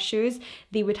behavioural issues,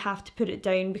 they would have to put it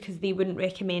down because they wouldn't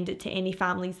recommend it to any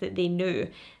families that they knew.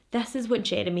 This is what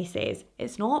Jeremy says.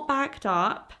 It's not backed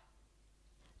up,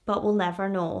 but we'll never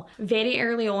know. Very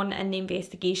early on in the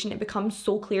investigation, it becomes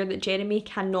so clear that Jeremy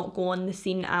cannot go on the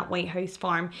scene at Whitehouse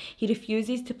Farm. He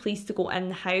refuses to police to go in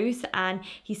the house, and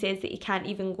he says that he can't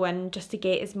even go in just to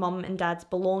get his mum and dad's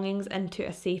belongings into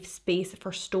a safe space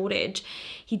for storage.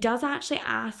 He does actually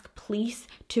ask police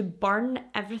to burn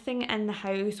everything in the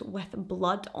house with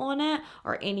blood on it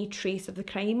or any trace of the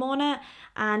crime on it,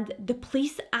 and the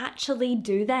police actually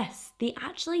do this. They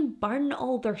actually burn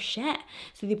all their shit.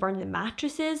 So they burn the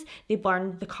mattresses, couches, they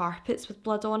burned the carpets with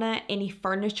blood on it, any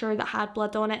furniture that had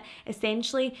blood on it.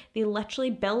 Essentially, they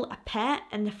literally built a pit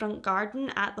in the front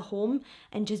garden at the home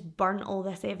and just burnt all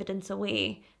this evidence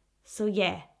away. So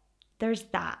yeah, there's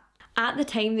that. At the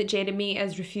time that Jeremy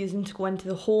is refusing to go into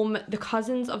the home, the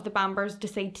cousins of the Bambers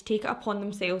decide to take it upon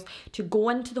themselves to go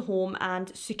into the home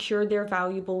and secure their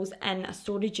valuables in a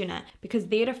storage unit because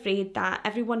they're afraid that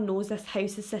everyone knows this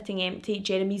house is sitting empty.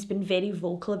 Jeremy's been very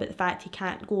vocal about the fact he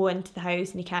can't go into the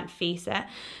house and he can't face it.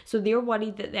 So they're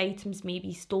worried that the items may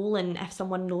be stolen if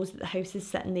someone knows that the house is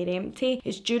sitting there empty.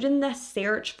 It's during this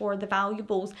search for the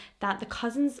valuables that the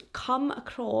cousins come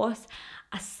across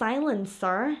a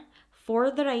silencer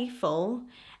for the rifle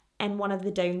in one of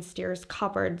the downstairs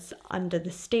cupboards under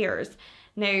the stairs.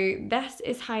 Now, this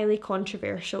is highly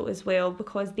controversial as well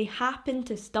because they happen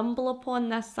to stumble upon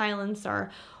this silencer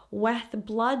with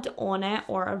blood on it,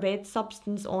 or a red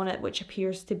substance on it which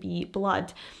appears to be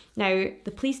blood. Now,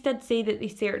 the police did say that they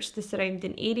searched the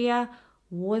surrounding area.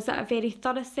 Was it a very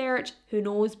thorough search? Who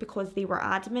knows, because they were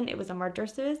adamant it was a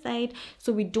murder-suicide.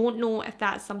 So we don't know if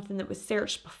that's something that was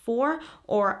searched before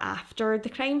or after the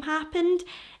crime happened.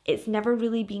 It's never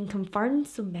really been confirmed,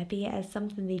 so maybe it is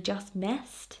something they just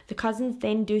missed. The cousins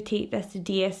then do take this to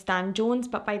DS Stan Jones,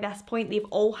 but by this point they've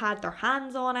all had their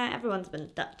hands on it. Everyone's been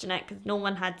touching it because no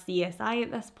one had CSI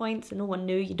at this point, so no one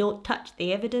knew you don't touch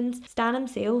the evidence. Stan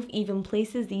himself even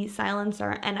places the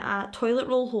silencer in a toilet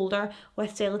roll holder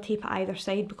with sellotape at either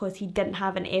side because he didn't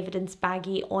have an evidence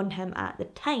baggie on him at the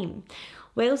time.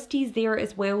 Whilst he's there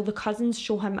as well, the cousins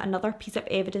show him another piece of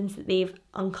evidence that they've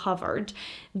uncovered.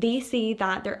 They say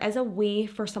that there is a way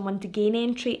for someone to gain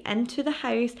entry into the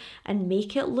house and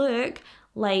make it look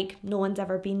like no one's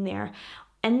ever been there.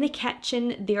 In the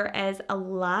kitchen, there is a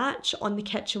latch on the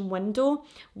kitchen window,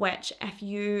 which if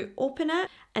you open it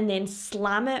and then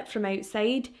slam it from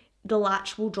outside, the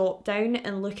latch will drop down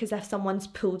and look as if someone's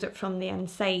pulled it from the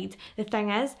inside. The thing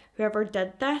is, whoever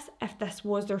did this, if this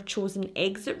was their chosen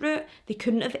exit route, they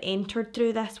couldn't have entered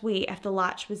through this way if the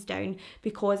latch was down,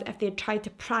 because if they had tried to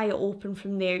pry it open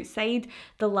from the outside,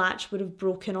 the latch would have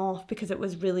broken off because it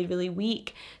was really, really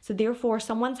weak. So therefore,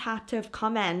 someone's had to have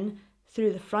come in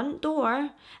through the front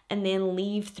door and then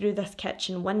leave through this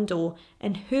kitchen window.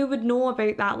 And who would know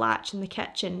about that latch in the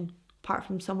kitchen apart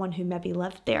from someone who maybe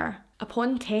lived there?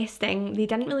 Upon testing, they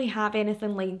didn't really have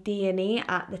anything like DNA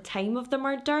at the time of the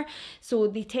murder, so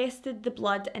they tested the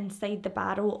blood inside the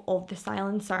barrel of the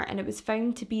silencer and it was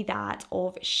found to be that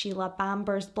of Sheila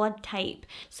Bamber's blood type.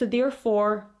 So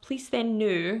therefore, police then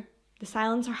knew the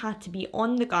silencer had to be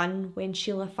on the gun when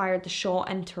Sheila fired the shot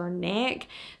into her neck.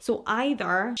 So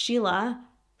either Sheila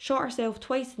shot herself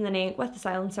twice in the neck with the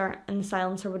silencer and the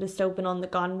silencer would have still been on the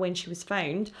gun when she was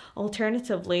found.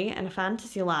 Alternatively, in a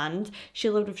fantasy land,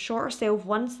 Sheila would have shot herself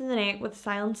once in the neck with the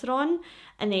silencer on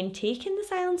and then taken the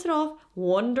silencer off,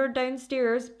 wandered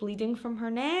downstairs bleeding from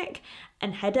her neck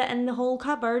and hid it in the whole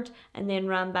cupboard and then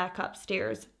ran back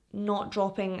upstairs, not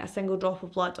dropping a single drop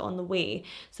of blood on the way.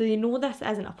 So they know this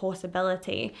isn't a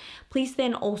possibility. Police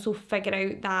then also figure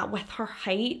out that with her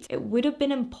height, it would have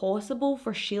been impossible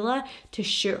for Sheila to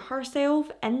shoot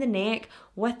herself in the neck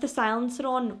with the silencer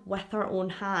on with her own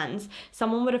hands.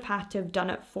 Someone would have had to have done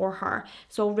it for her.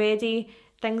 So already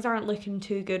things aren't looking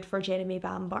too good for Jeremy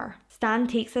Bamber. Stan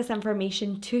takes this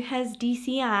information to his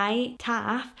DCI,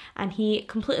 Taff, and he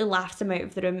completely laughs him out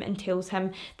of the room and tells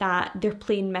him that they're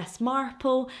playing Miss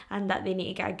Marple and that they need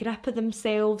to get a grip of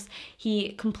themselves.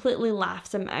 He completely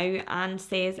laughs him out and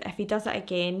says if he does it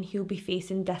again, he'll be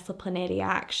facing disciplinary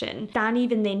action. Stan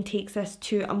even then takes this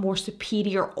to a more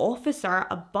superior officer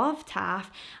above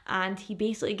Taff and he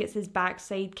basically gets his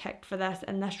backside kicked for this,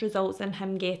 and this results in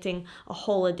him getting a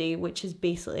holiday, which is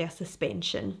basically a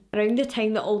suspension. Around the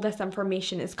time that all this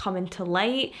information is coming to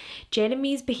light,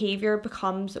 Jeremy's behaviour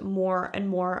becomes more and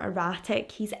more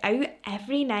erratic. He's out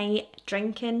every night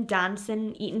drinking,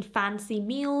 dancing, eating fancy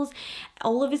meals.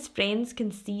 All of his friends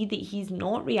can see that he's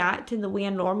not reacting the way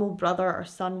a normal brother or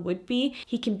son would be.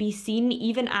 He can be seen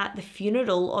even at the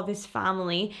funeral of his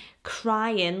family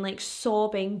crying, like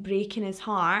sobbing, breaking his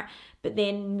heart. But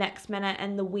then next minute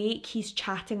in the wake, he's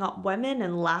chatting up women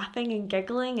and laughing and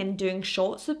giggling and doing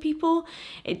shots of people.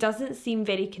 It doesn't seem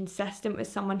very consistent with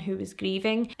someone who was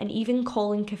grieving. And even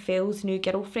Colin Caffell's new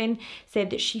girlfriend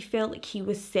said that she felt like he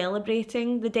was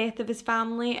celebrating the death of his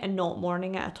family and not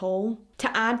mourning it at all.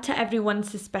 To add to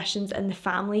everyone's suspicions in the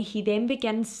family, he then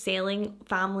begins selling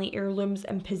family heirlooms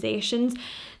and possessions,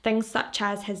 things such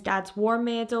as his dad's war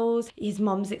medals, his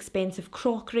mum's expensive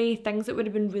crockery, things that would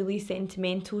have been really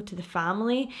sentimental to the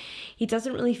family. He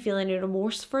doesn't really feel any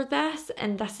remorse for this,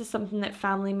 and this is something that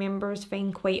family members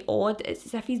find quite odd. It's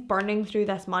as if he's burning through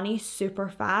this money super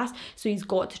fast, so he's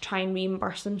got to try and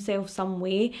reimburse himself some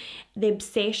way. The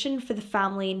obsession for the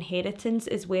family inheritance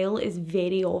as well is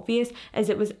very obvious, as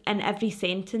it was in every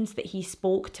sentence that he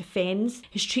spoke to friends.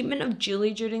 His treatment of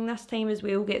Julie during this time as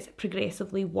well gets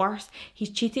progressively worse. He's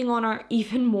cheating on her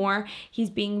even more. He's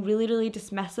being really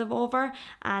dismissive of her,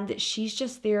 and she's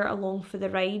just there along for the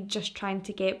ride, just trying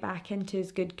to get back into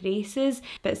his good graces.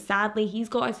 But sadly, he's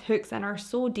got his hooks in her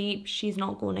so deep, she's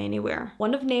not going anywhere.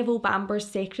 One of Neville Bamber's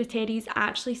secretaries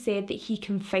actually said that he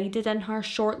confided in her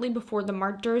shortly before the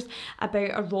murders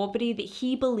about a robbery that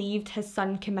he believed his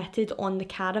son committed on the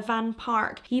caravan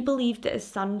park. He believed that his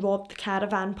son robbed the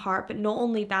caravan park, but not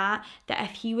only that, that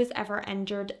if he was ever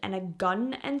injured in a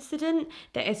gun incident,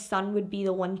 that his son would be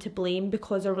the one to blame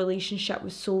because their relationship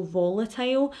was so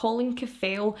volatile. Colin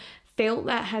Caffell felt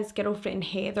that his girlfriend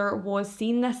Heather was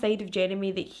seeing this side of Jeremy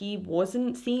that he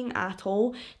wasn't seeing at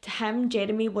all. To him,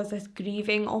 Jeremy was this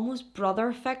grieving, almost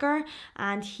brother figure,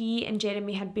 and he and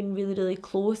Jeremy had been really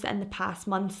close in the past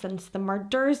months since the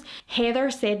murders.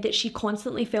 Heather said that she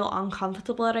constantly felt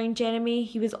uncomfortable around Jeremy.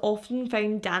 He was often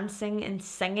found dancing and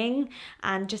singing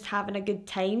and just having a good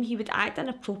time. He would act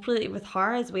inappropriately with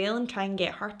her as well and try and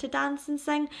get her to dance and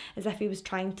sing, as if he was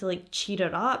trying to like cheer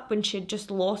her up when she had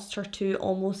just lost her two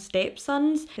almost stepsons.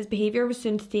 His behaviour was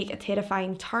soon to take a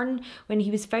terrifying turn when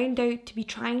he was found out to be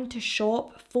trying to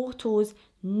shop photos,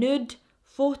 nude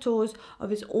photos of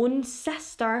his own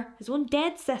sister, his own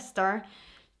dead sister,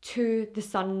 to the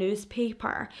Sun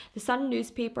newspaper. The Sun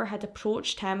newspaper had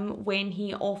approached him when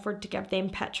he offered to give them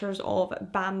pictures of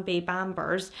Bambi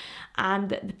Bambers,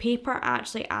 and the paper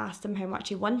actually asked him how much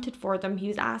he wanted for them. He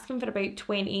was asking for about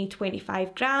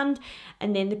 25 grand,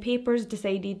 and then the papers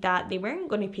decided that they weren't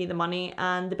going to pay the money,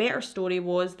 and the better story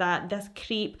was that this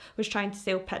creep was trying to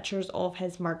sell pictures of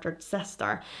his murdered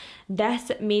sister.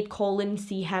 This made Colin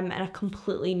see him in a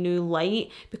completely new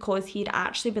light, because he had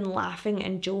actually been laughing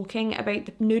and joking about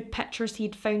the nude pictures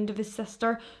he'd found of his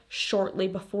sister shortly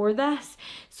before this.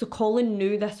 So Colin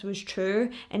knew this was true,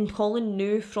 and Colin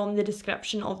knew from the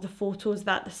description of the photos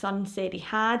that the Sun said he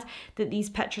had that these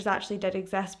pictures actually did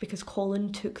exist, because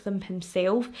Colin took them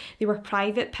himself. They were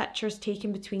private pictures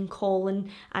taken between Colin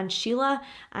and Sheila,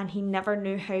 and he never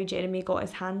knew how Jeremy got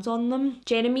his hands on them.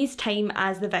 Jeremy's time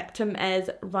as the victim is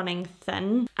running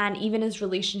thin, and even his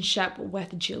relationship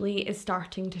with Julie is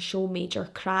starting to show major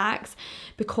cracks,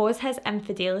 because his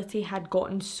infidelity had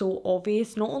gotten so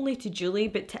obvious, not only to Julie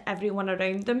but to everyone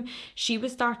around them. She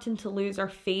was starting to lose her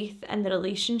faith in the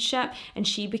relationship, and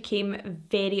she became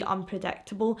very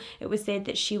unpredictable. It was said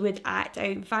that she would act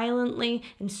out violently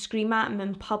and scream at him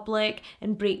in public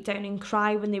and break down and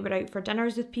cry when they were out for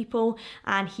dinners with people,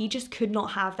 and he just could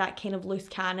not have that kind of loose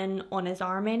cannon on his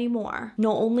arm anymore.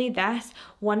 Not only this,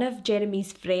 one of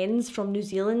Jeremy's friends from New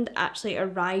Zealand actually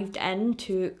arrived in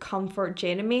to comfort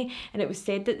Jeremy, and it was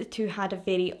said that the two had a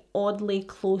very oddly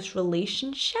close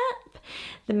relationship.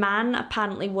 The man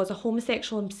apparently was a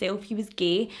homosexual himself, he was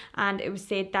gay, and it was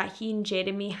said that he and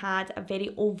Jeremy had a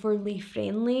very overly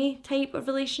friendly type of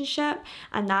relationship,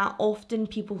 and that often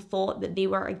people thought that they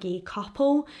were a gay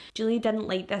couple. Julie didn't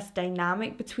like this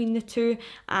dynamic between the two,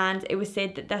 and it was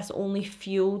said that this only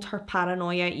fueled her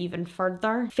paranoia even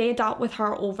further. Fed up with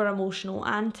her over emotional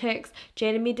antics,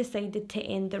 Jeremy decided to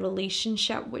end the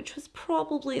relationship, which was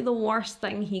probably the worst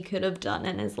thing he could have done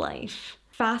in his life.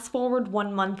 Fast forward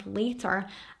 1 month later,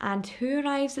 and who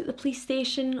arrives at the police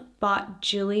station but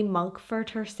Julie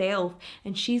Mugford herself,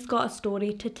 and she's got a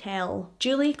story to tell.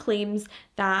 Julie claims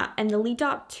that in the lead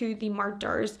up to the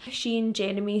murders, she and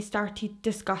Jeremy started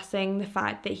discussing the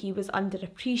fact that he was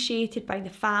underappreciated by the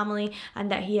family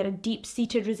and that he had a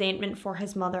deep-seated resentment for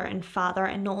his mother and father,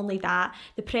 and not only that,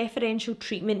 the preferential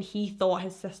treatment he thought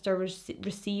his sister was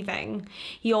receiving.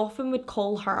 He often would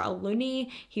call her a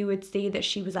loony. He would say that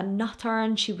she was a nutter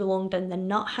and she belonged in the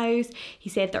nut house. He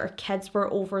said that her kids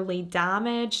were overly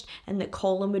damaged and that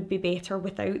Colin would be better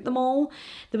without them all.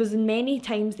 There was many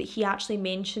times that he actually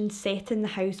mentioned setting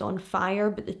the house on fire,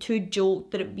 but the two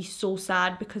joked that it would be so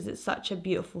sad because it's such a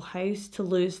beautiful house to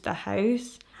lose the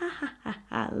house. Ha ha ha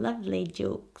ha, lovely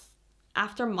jokes.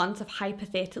 After months of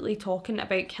hypothetically talking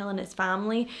about killing his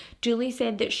family, Julie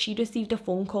said that she received a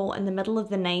phone call in the middle of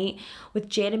the night with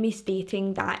Jeremy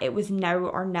stating that it was now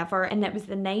or never, and it was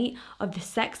the night of the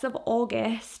 6th of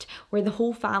August where the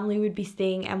whole family would be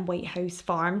staying in Whitehouse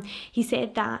Farm. He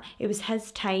said that it was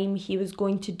his time, he was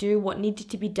going to do what needed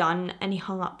to be done, and he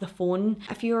hung up the phone.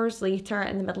 A few hours later,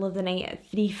 in the middle of the night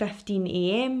at 3:15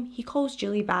 a.m, he calls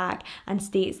Julie back and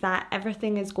states that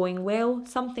everything is going well,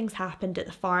 something's happened at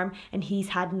the farm, and he's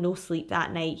had no sleep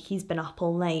that night. He's been up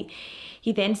all night.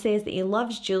 He then says that he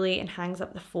loves Julie and hangs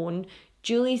up the phone.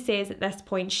 Julie says at this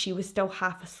point she was still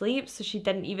half asleep, so she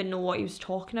didn't even know what he was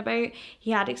talking about.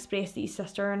 He had expressed that his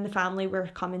sister and the family were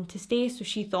coming to stay, so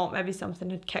she thought maybe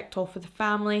something had kicked off with the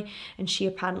family, and she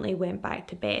apparently went back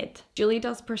to bed. Julie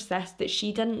does persist that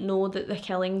she didn't know that the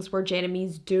killings were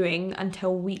Jeremy's doing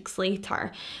until weeks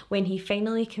later, when he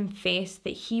finally confessed that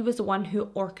he was the one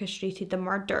who orchestrated the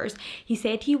murders. He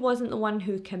said he wasn't the one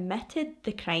who committed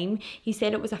the crime. He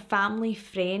said it was a family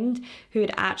friend who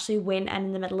had actually went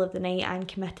in the middle of the night and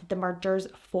committed the murders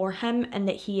for him, and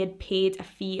that he had paid a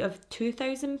fee of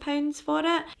 £2,000 for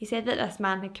it. He said that this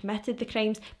man had committed the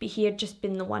crimes, but he had just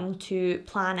been the one to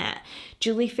plan it.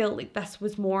 Julie felt like this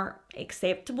was more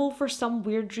acceptable for some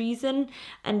weird reason,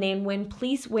 and then when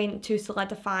police went to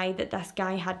solidify that this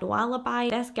guy had no alibi,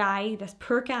 this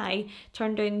poor guy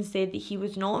turned around and said that he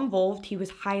was not involved. He was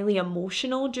highly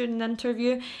emotional during the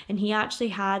interview, and he actually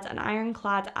had an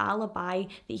ironclad alibi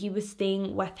that he was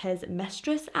staying with his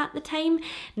mistress at the time.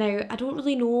 Now, I don't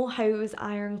really know how it was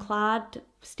ironclad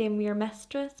staying with your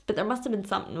mistress, but there must have been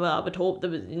something. Well, I would hope there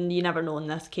was. You never know in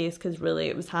this case, because really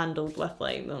it was handled with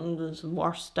like the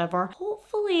worst ever.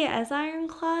 Hopefully it is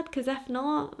ironclad, because if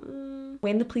not,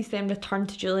 When the police then returned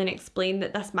to Julie and explained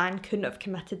that this man couldn't have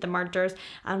committed the murders,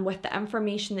 and with the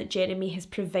information that Jeremy has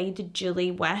provided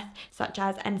Julie with, such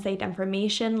as inside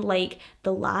information like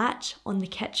the latch on the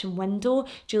kitchen window,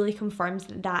 Julie confirms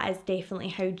that that is definitely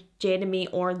how Jeremy,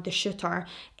 or the shooter,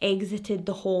 exited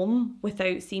the home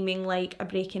without seeming like a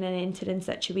breaking and entering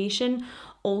situation.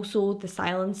 Also the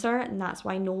silencer, and that's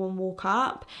why no one woke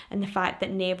up, and the fact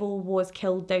that Neville was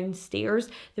killed downstairs.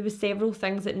 There was several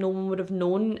things that no one would have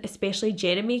known, especially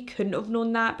Jeremy couldn't have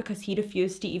known that because he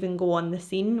refused to even go on the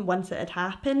scene once it had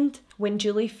happened. When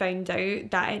Julie found out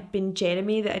that it had been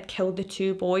Jeremy that had killed the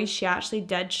two boys, she actually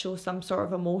did show some sort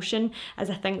of emotion,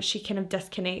 as I think she kind of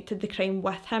disconnected the crime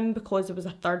with him because there was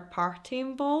a third party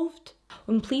involved.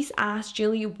 When police asked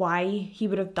Julie why he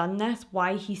would have done this,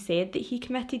 why he said that he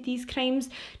committed these crimes,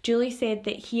 Julie said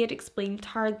that he had explained to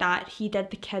her that he did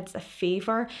the kids a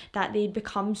favour, that they'd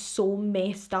become so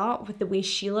messed up with the way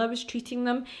Sheila was treating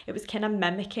them. It was kind of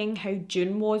mimicking how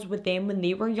June was with them when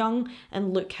they were young,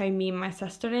 and look how me and my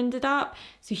sister ended up.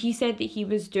 So he said that he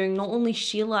was doing not only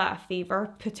Sheila a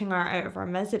favour, putting her out of her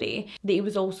misery, that he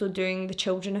was also doing the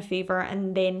children a favour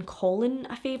and then Colin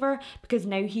a favour, because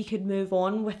now he could move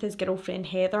on with his girlfriend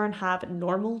Heather and have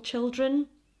normal children.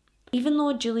 Even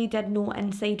though Julie did know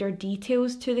insider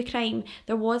details to the crime,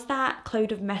 there was that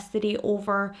cloud of mystery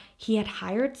over he had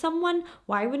hired someone.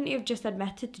 Why wouldn't he have just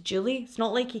admitted to Julie? It's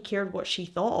not like he cared what she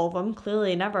thought of him.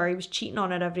 Clearly never. He was cheating on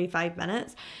her every 5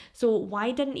 minutes. So why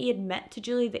didn't he admit to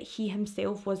Julie that he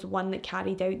himself was the one that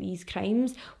carried out these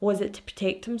crimes? Was it to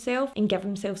protect himself and give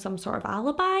himself some sort of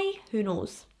alibi? Who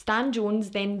knows? Stan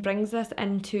Jones then brings us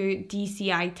into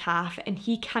DCI Taff, and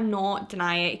he cannot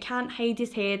deny it. He can't hide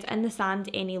his head in the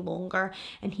sand any longer,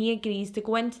 and he agrees to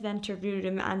go into the interview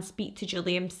room and speak to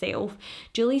Julie himself.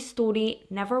 Julie's story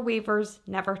never wavers,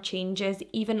 never changes,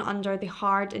 even under the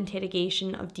hard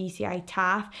interrogation of DCI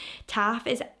Taff. Taff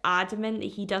is adamant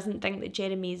that he doesn't think that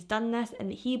Jeremy has done this, and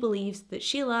that he believes that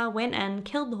Sheila went in,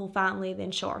 killed the whole family,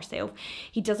 then shot herself.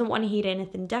 He doesn't want to hear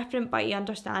anything different, but he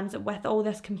understands that with all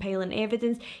this compelling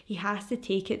evidence, he has to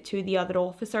take it to the other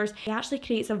officers. He actually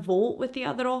creates a vote with the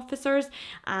other officers,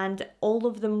 and all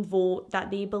of them vote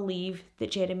that they believe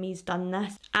that Jeremy's done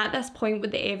this. At this point,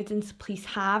 with the evidence the police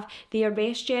have, they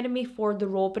arrest Jeremy for the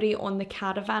robbery on the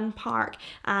caravan park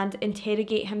and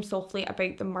interrogate him softly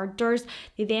about the murders.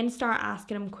 They then start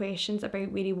asking him questions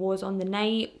about where he was on the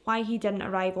night, why he didn't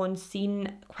arrive on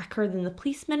scene quicker than the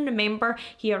policeman. Remember,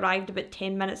 he arrived about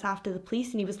 10 minutes after the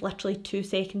police and he was literally 2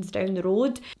 seconds down the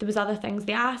road. There was other things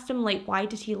they asked him, like why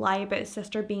did he lie about his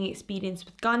sister being experienced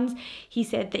with guns. He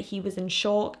said that he was in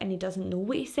shock and he doesn't know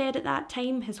what he said at that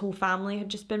time. His whole family had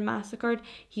just been massacred.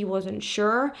 He wasn't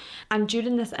sure. And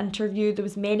during this interview, there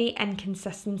was many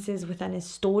inconsistencies within his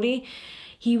story.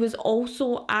 He was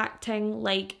also acting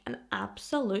like an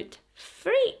absolute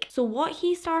freak. So what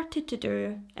he started to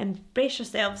do, and brace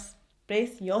yourselves,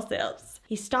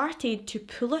 he started to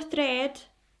pull a thread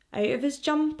out of his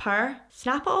jumper,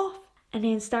 snap it off, and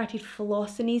then started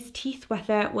flossing his teeth with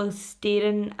it while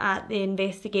staring at the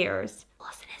investigators.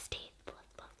 Flossing his teeth.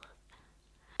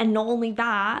 And not only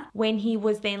that, when he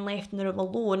was then left in the room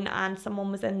alone and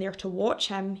someone was in there to watch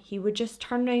him, he would just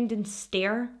turn around and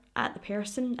stare at the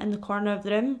person in the corner of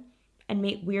the room and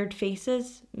make weird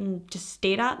faces and just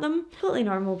stare at them. Totally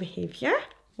normal behaviour.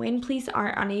 When police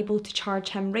are unable to charge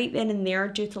him right then and there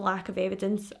due to lack of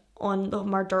evidence on the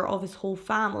murder of his whole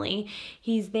family,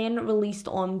 he's then released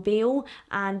on bail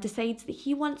and decides that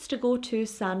he wants to go to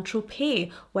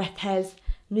Saint-Tropez with his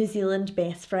New Zealand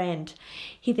best friend.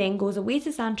 He then goes away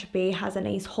to Saint-Tropez, has a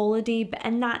nice holiday, but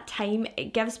in that time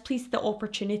it gives police the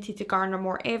opportunity to garner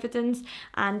more evidence,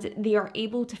 and they are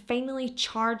able to finally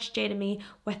charge Jeremy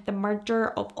with the murder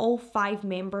of all 5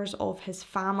 members of his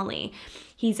family.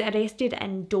 He's arrested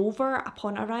in Dover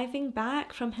upon arriving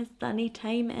back from his sunny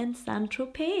time in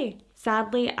Saint-Tropez.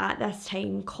 Sadly, at this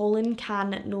time, Colin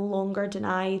can no longer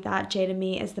deny that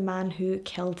Jeremy is the man who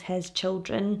killed his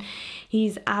children.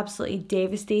 He's absolutely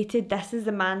devastated. This is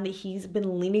the man that he's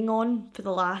been leaning on for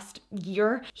the last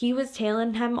year. He was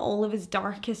telling him all of his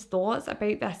darkest thoughts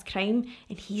about this crime,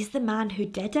 and he's the man who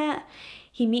did it.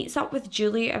 He meets up with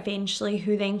Julie eventually,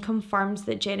 who then confirms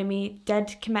that Jeremy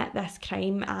did commit this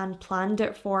crime and planned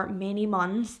it for many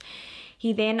months.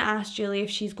 He then asks Julie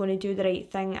if she's going to do the right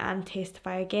thing and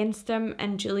testify against him,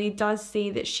 and Julie does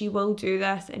say that she will do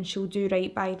this and she'll do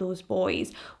right by those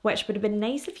boys, which would have been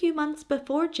nice a few months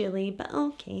before Julie, but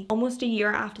okay. Almost a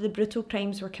year after the brutal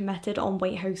crimes were committed on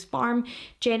Whitehouse Farm,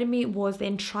 Jeremy was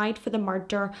then tried for the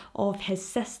murder of his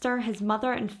sister, his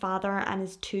mother and father, and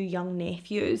his 2 young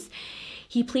nephews.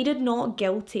 He pleaded not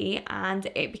guilty, and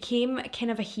it became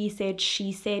kind of a he said,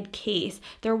 she said case.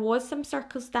 There was some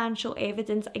circumstantial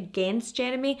evidence against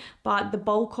Jeremy, but the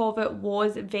bulk of it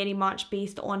was very much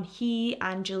based on he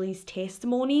and Julie's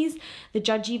testimonies. The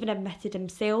judge even admitted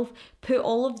himself. Put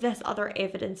all of this other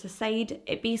evidence aside,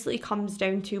 it basically comes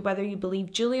down to whether you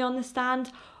believe Julie on the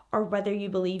stand or whether you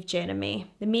believe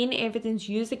Jeremy. The main evidence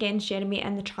used against Jeremy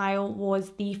in the trial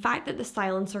was the fact that the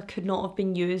silencer could not have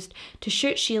been used to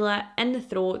shoot Sheila in the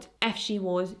throat if she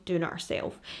was doing it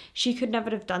herself. She could never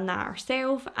have done that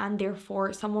herself, and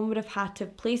therefore someone would have had to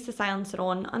have placed the silencer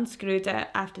on, unscrewed it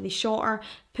after they shot her,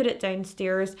 put it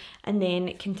downstairs, and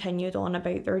then continued on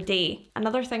about their day.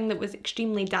 Another thing that was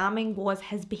extremely damning was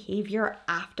his behaviour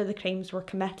after the crimes were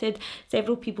committed.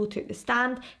 Several people took the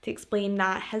stand to explain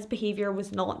that his behaviour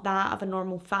was not that of a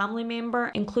normal family member,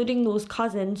 including those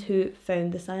cousins who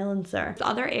found the silencer. The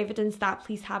other evidence that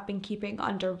police have been keeping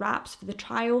under wraps for the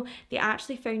trial, they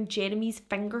actually found Jeremy's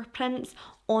fingerprints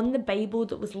on the Bible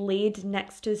that was laid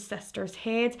next to his sister's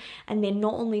head, and then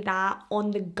not only that,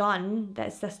 on the gun that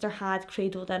his sister had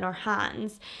cradled in her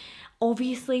hands.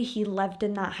 Obviously he lived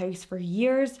in that house for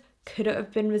years. Could it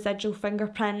have been residual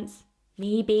fingerprints?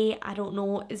 Maybe, I don't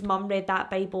know. His mum read that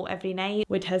Bible every night.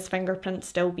 Would his fingerprints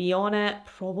still be on it?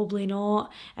 Probably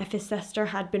not. If his sister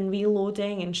had been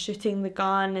reloading and shooting the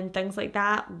gun and things like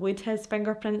that, would his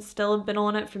fingerprints still have been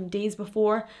on it from days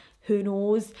before? Who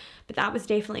knows? But that was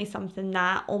definitely something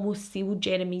that almost sealed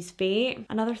Jeremy's fate.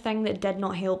 Another thing that did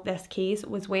not help this case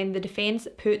was when the defence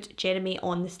put Jeremy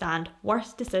on the stand.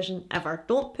 Worst decision ever.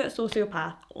 Don't put a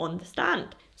sociopath on the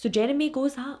stand. So Jeremy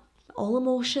goes up, all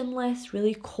emotionless,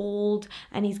 really cold,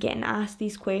 and he's getting asked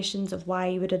these questions of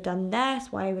why he would have done this,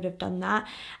 why he would have done that,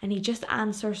 and he just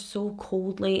answers so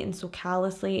coldly and so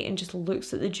callously and just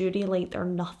looks at the jury like they're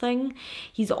nothing.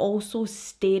 He's also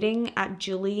staring at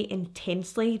Julie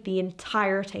intensely the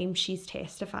entire time she's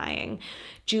testifying.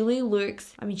 Julie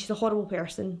looks, I mean, she's a horrible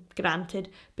person, granted,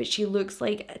 but she looks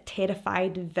like a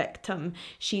terrified victim.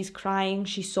 She's crying,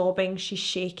 she's sobbing, she's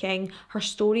shaking. Her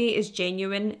story is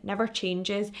genuine, never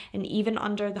changes, and even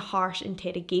under the harsh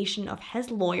interrogation of his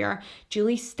lawyer,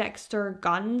 Julie sticks to her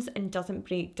guns and doesn't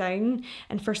break down.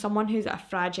 And for someone who's a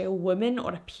fragile woman,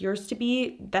 or appears to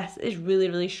be, this is really,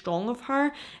 really strong of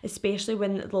her, especially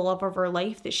when the love of her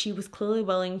life that she was clearly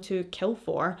willing to kill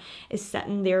for is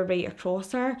sitting there right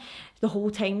across her. The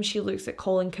whole time she looks at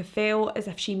Colin Caffell as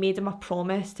if she made him a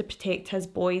promise to protect his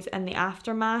boys in the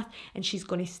aftermath, and she's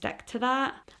going to stick to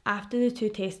that. After the 2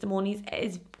 testimonies, it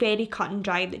is very cut and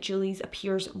dry that Julie's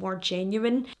appears more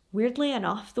genuine. Weirdly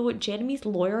enough though, Jeremy's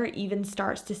lawyer even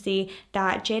starts to say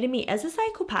that Jeremy is a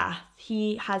psychopath.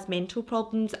 He has mental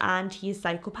problems and he is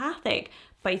psychopathic,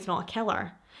 but he's not a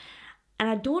killer. And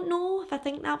I don't know if I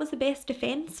think that was the best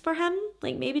defence for him.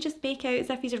 Like, maybe just make out as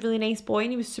if he's a really nice boy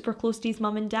and he was super close to his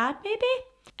mum and dad, maybe?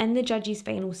 In the judge's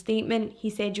final statement,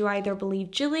 he said you either believe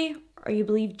Julie or you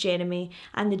believe Jeremy,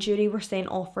 and the jury were sent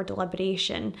off for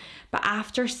deliberation. But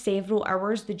after several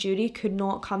hours, the jury could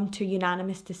not come to a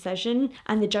unanimous decision,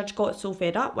 and the judge got so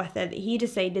fed up with it that he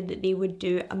decided that they would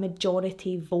do a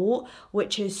majority vote,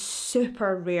 which is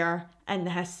super rare in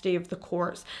the history of the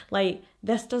courts. Like,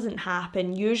 this doesn't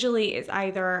happen. Usually it's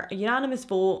either a unanimous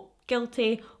vote,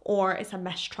 guilty, or it's a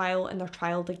mistrial and they're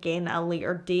trialed again at a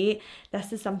later date.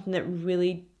 This is something that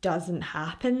really doesn't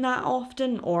happen that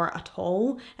often or at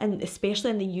all, and especially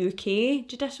in the UK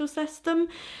judicial system.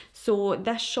 So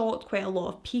this shocked quite a lot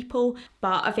of people,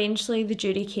 but eventually the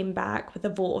jury came back with a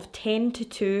vote of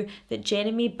 10-2 that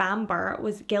Jeremy Bamber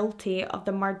was guilty of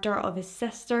the murder of his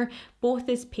sister, both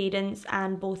his parents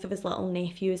and both of his little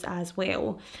nephews as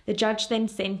well. The judge then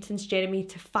sentenced Jeremy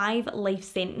to 5 life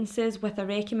sentences with a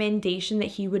recommendation that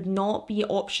he would not be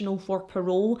optional for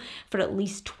parole for at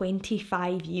least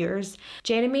 25 years.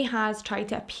 Jeremy has tried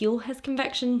to appeal his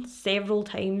conviction several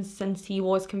times since he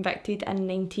was convicted in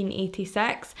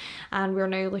 1986, and we're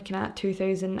now looking at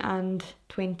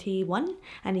 2021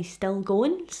 and he's still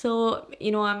going. So,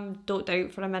 you know, I don't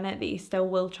doubt for a minute that he still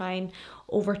will try and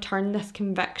overturn this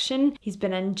conviction. He's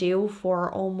been in jail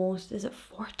for almost, is it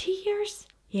 40 years?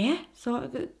 Yeah, so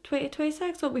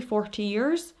 2026, so it'll be 40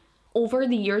 years. Over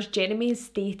the years, Jeremy has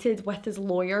stated with his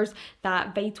lawyers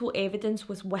that vital evidence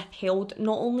was withheld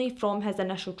not only from his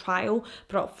initial trial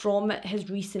but from his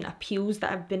recent appeals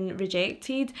that have been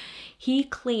rejected. He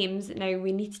claims, now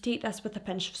we need to take this with a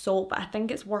pinch of salt, but I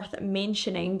think it's worth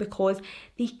mentioning because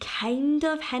they kind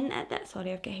of hint at this.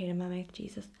 Sorry, I've got hair in my mouth,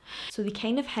 Jesus. So they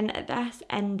kind of hint at this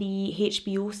in the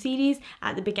HBO series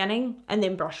at the beginning and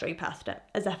then brush right past it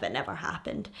as if it never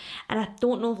happened. And I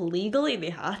don't know if legally they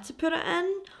had to put it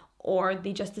in, or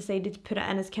they just decided to put it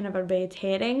in as kind of a red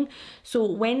herring. So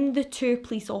when the 2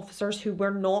 police officers who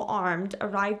were not armed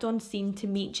arrived on scene to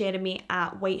meet Jeremy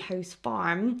at Whitehouse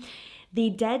Farm, they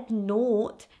did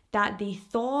note that they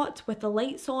thought with the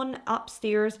lights on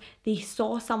upstairs, they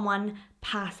saw someone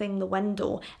passing the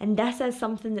window. And this is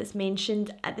something that's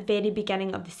mentioned at the very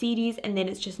beginning of the series and then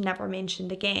it's just never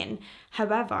mentioned again.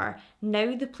 However,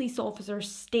 now the police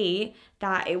officers state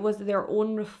that it was their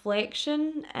own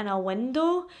reflection in a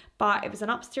window, but it was an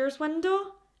upstairs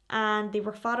window and they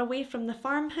were far away from the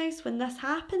farmhouse when this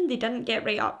happened. They didn't get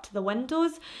right up to the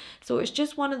windows. So it's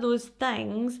just one of those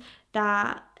things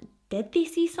that, did they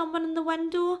see someone in the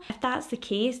window? If that's the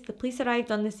case, the police arrived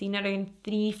on the scene around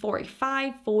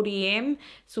 3:45, 4 a.m.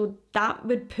 So that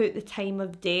would put the time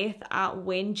of death at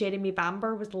when Jeremy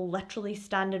Bamber was literally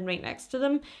standing right next to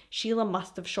them. Sheila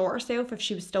must have shot herself if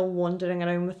she was still wandering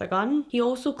around with a gun. He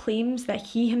also claims that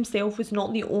he himself was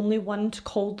not the only one to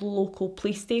call the local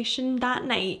police station that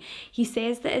night. He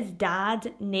says that his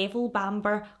dad, Neville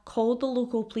Bamber, called the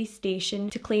local police station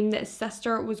to claim that his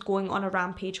sister was going on a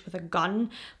rampage with a gun.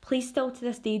 Police still to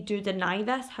this day do deny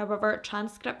this. However,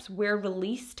 transcripts were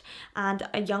released and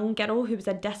a young girl who was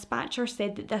a dispatcher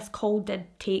said that this call did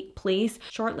take place.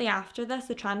 Shortly after this,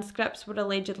 the transcripts were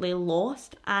allegedly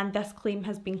lost and this claim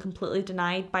has been completely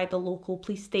denied by the local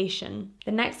police station.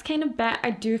 The next kind of bit, I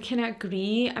do kind of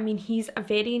agree. I mean, he's a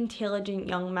very intelligent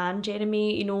young man,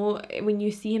 Jeremy. You know, when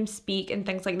you see him speak and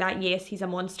things like that, yes, he's a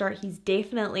monster. He's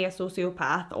definitely a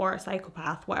sociopath or a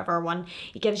psychopath, whatever one.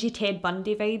 He gives you Ted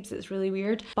Bundy vibes. It's really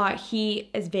weird. But he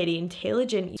is very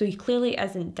intelligent, so he clearly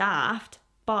isn't daft.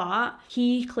 But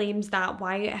he claims that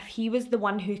if he was the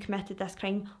one who committed this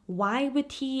crime, why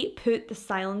would he put the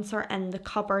silencer in the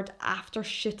cupboard after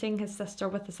shooting his sister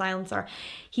with the silencer?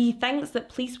 He thinks that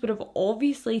police would have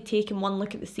obviously taken one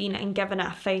look at the scene and given it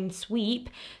a fine sweep,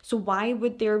 so why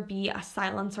would there be a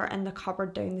silencer in the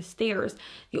cupboard down the stairs?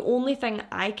 The only thing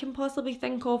I can possibly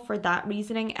think of for that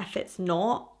reasoning, if it's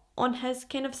not on his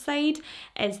kind of side,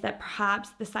 is that perhaps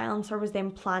the silencer was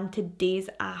then planted days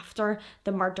after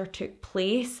the murder took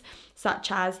place,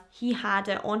 such as he had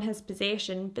it on his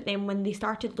possession, but then when they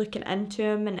started looking into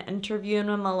him and interviewing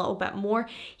him a little bit more,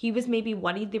 he was maybe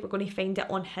worried they were going to find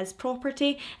it on his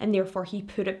property and therefore he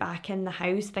put it back in the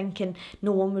house thinking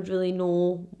no one would really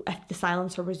know if the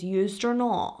silencer was used or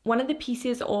not. One of the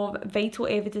pieces of vital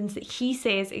evidence that he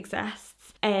says exists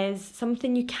is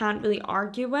something you can't really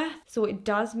argue with. So it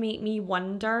does make me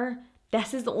wonder,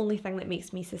 this is the only thing that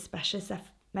makes me suspicious if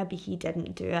maybe he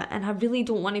didn't do it. And I really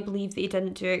don't want to believe that he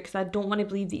didn't do it because I don't want to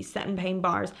believe that he's sitting behind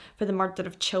bars for the murder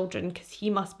of children because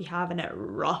he must be having it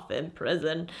rough in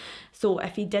prison. So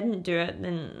if he didn't do it,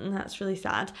 then that's really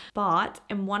sad. But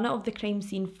in one of the crime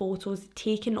scene photos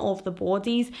taken of the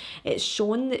bodies, it's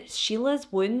shown that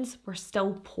Sheila's wounds were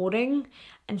still pouring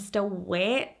and still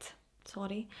wet.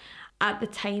 at the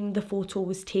time the photo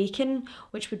was taken,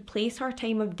 which would place her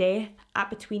time of death at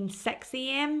between 6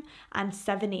 a.m. and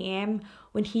 7 a.m.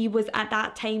 when he was at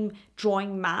that time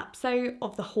drawing maps out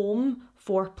of the home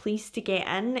for police to get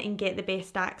in and get the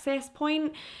best access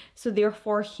point. So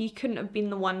therefore he couldn't have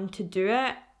been the one to do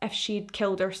it if she'd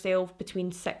killed herself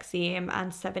between 6 a.m.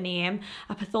 and 7 a.m.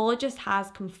 A pathologist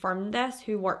has confirmed this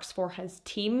who works for his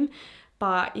team,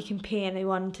 but you can pay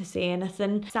anyone to say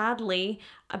anything. Sadly,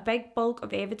 a big bulk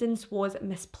of evidence was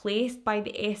misplaced by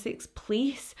the Essex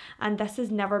police and this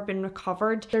has never been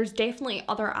recovered. There's definitely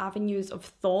other avenues of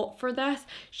thought for this.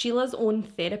 Sheila's own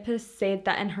therapist said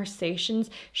that in her sessions,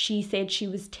 she said she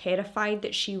was terrified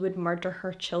that she would murder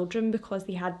her children because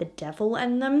they had the devil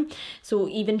in them. So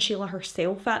even Sheila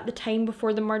herself at the time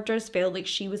before the murders felt like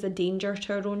she was a danger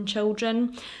to her own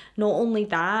children. Not only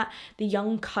that, the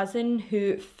young cousin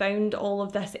who found all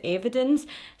of this evidence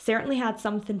certainly had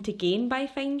something to gain by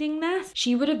finding this.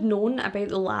 She would have known about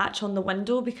the latch on the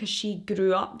window because she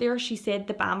grew up there. She said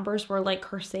the Bambers were like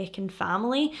her second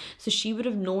family, so she would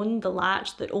have known the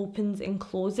latch that opens and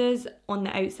closes on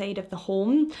the outside of the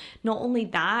home. Not only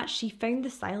that, she found the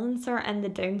silencer in the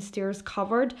downstairs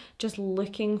cupboard just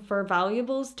looking for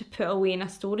valuables to put away in a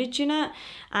storage unit,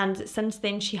 and since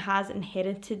then she has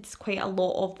inherited quite a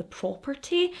lot of the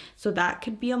property, so that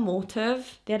could be a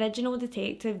motive. The original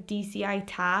detective DCI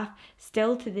Taff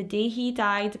still to the day he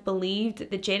died believed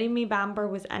that Jeremy Bamber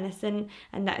was innocent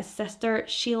and that his sister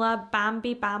Sheila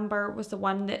Bambi Bamber was the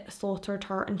one that slaughtered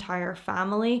her entire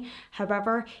family.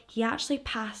 However, he actually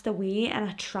passed away in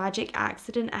a tragic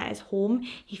accident at his home.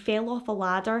 He fell off a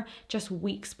ladder just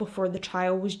weeks before the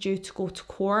trial was due to go to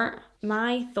court.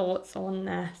 My thoughts on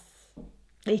this,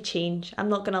 they change. I'm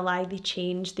not gonna lie, they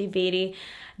change, they vary.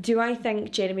 Do I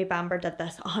think Jeremy Bamber did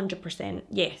this? 100%.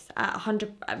 Yes, at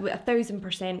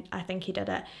 1,000%, I think he did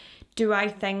it. Do I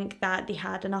think that they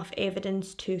had enough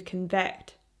evidence to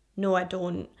convict? No, I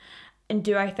don't. And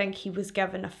do I think he was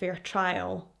given a fair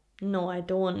trial? No, I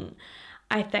don't.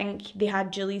 I think they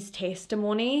had Julie's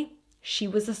testimony. She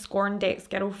was a scorned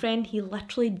ex-girlfriend. He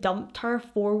literally dumped her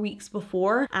 4 weeks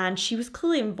before and she was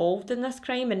clearly involved in this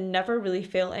crime and never really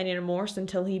felt any remorse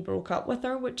until he broke up with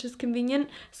her, which is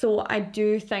convenient. So I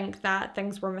do think that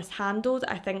things were mishandled.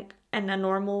 I think in a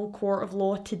normal court of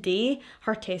law today,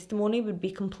 her testimony would be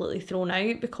completely thrown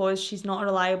out because she's not a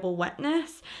reliable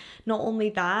witness. Not only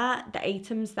that, the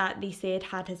items that they said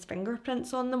had his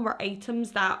fingerprints on them were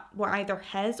items that were either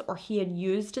his or he had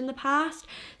used in the past,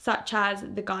 such as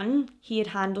the gun. He had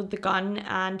handled the gun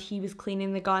and he was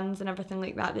cleaning the guns and everything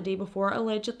like that the day before,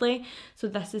 allegedly. So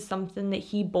this is something that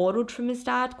he borrowed from his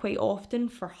dad quite often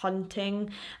for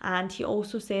hunting. And he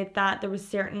also said that there was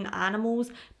certain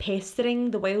animals pestering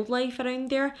the wildlife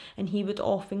around there and he would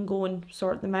often go and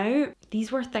sort them out.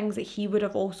 These were things that he would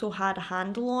have also had a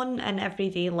handle on in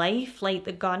everyday life. Like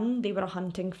the gun, they were a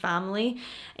hunting family.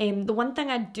 The one thing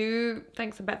I do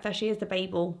think's a bit fishy is the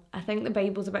Bible. I think the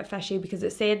Bible's a bit fishy because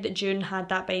it said that June had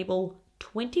that Bible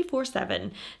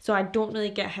 24/7, so I don't really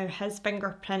get how his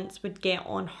fingerprints would get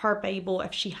on her Bible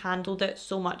if she handled it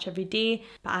so much every day,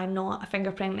 but I'm not a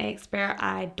fingerprint expert.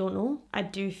 I don't know. I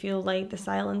do feel like the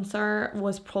silencer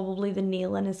was probably the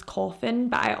nail in his coffin,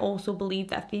 but I also believe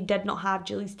that if he did not have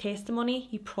Julie's testimony,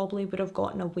 he probably would have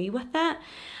gotten away with it.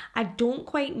 I don't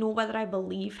quite know whether I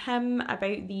believe him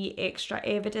about the extra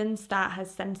evidence that has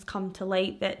since come to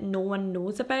light that no one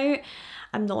knows about.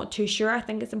 I'm not too sure. I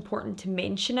think it's important to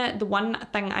mention it. The one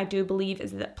thing I do believe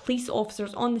is that police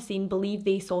officers on the scene believe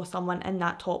they saw someone in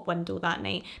that top window that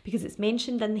night because it's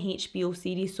mentioned in the HBO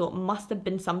series, so it must have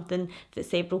been something that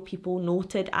several people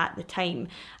noted at the time.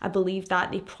 I believe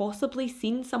that they possibly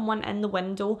seen someone in the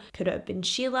window. Could it have been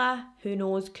Sheila? Who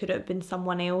knows? Could it have been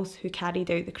someone else who carried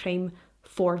out the crime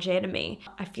for Jeremy?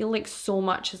 I feel like so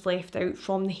much is left out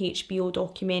from the HBO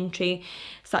documentary,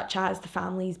 such as the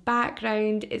family's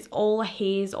background. It's all a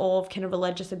haze of kind of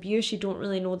religious abuse. You don't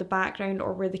really know the background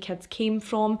or where the kids came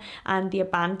from, and the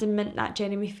abandonment that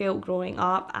Jeremy felt growing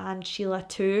up, and Sheila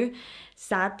too.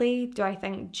 Sadly, do I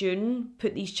think June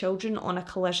put these children on a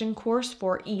collision course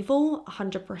for evil?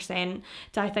 100%.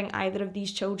 Do I think either of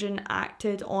these children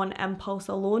acted on impulse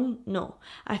alone? No.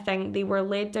 I think they were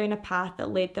led down a path that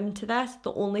led them to this.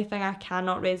 The only thing I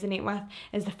cannot resonate with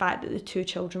is the fact that the two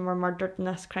children were murdered in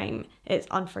this crime. It's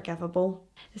unforgivable.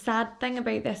 The sad thing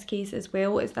about this case as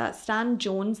well is that Stan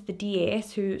Jones, the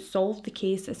DS who solved the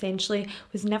case essentially,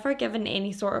 was never given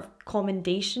any sort of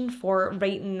commendation for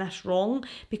righting this wrong,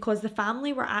 because the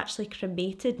family were actually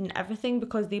cremated and everything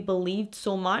because they believed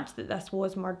so much that this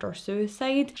was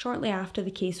murder-suicide. Shortly after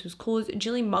the case was closed,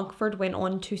 Julie Mugford went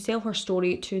on to sell her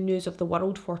story to News of the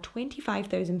World for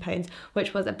 £25,000,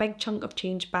 which was a big chunk of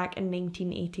change back in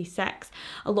 1986.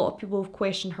 A lot of people have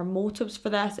questioned her motives for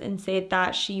this and said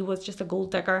that she was just a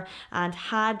gold digger, and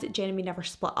had Jeremy never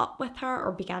split up with her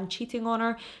or began cheating on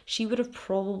her, she would have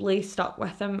probably stuck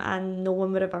with him and no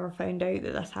one would have ever found out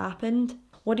that this happened.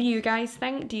 What do you guys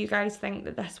think? Do you guys think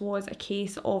that this was a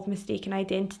case of mistaken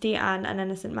identity and an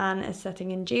innocent man is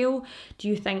sitting in jail? Do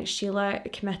you think Sheila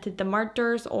committed the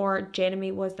murders, or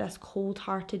Jeremy was this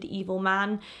cold-hearted evil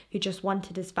man who just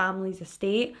wanted his family's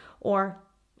estate? Or,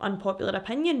 unpopular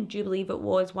opinion, do you believe it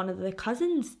was one of the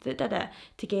cousins that did it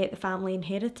to get the family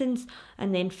inheritance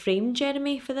and then framed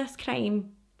Jeremy for this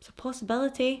crime? It's a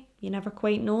possibility. You never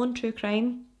quite know in true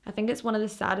crime. I think it's one of the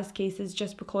saddest cases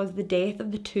just because the death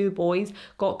of the two boys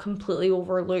got completely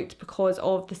overlooked because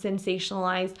of the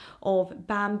sensationalised of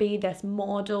Bambi, this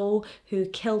model who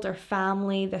killed her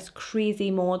family, this crazy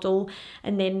model.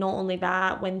 And then not only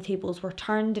that, when tables were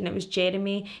turned and it was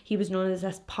Jeremy, he was known as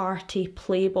this party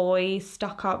playboy,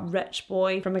 stuck up rich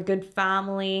boy from a good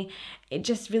family. It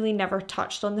just really never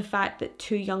touched on the fact that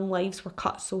two young lives were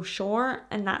cut so short,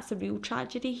 and that's a real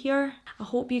tragedy here. I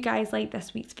hope you guys liked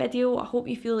this week's video. I hope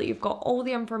you feel that you've got all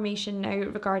the information now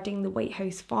regarding the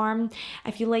Whitehouse Farm.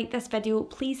 If you like this video,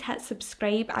 please hit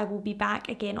subscribe. I will be back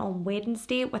again on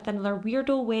Wednesday with another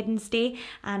Weirdo Wednesday,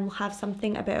 and we'll have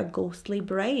something about a ghostly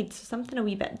bride, so something a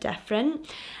wee bit different.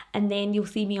 And then you'll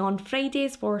see me on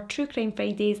Fridays for True Crime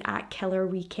Fridays at Killer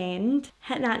Weekend.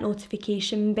 Hit that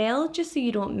notification bell just so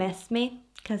you don't miss me,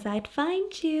 because I'd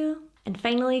find you. And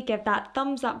finally, give that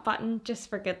thumbs up button just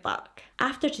for good luck.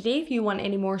 After today, if you want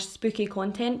any more spooky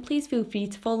content, please feel free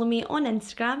to follow me on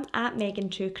Instagram at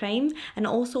MeganTrueCrime, and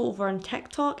also over on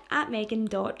TikTok at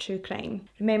Megan.TrueCrime.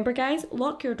 Remember guys,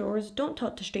 lock your doors, don't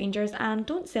talk to strangers, and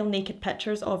don't sell naked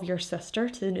pictures of your sister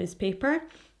to the newspaper.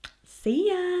 See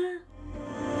ya!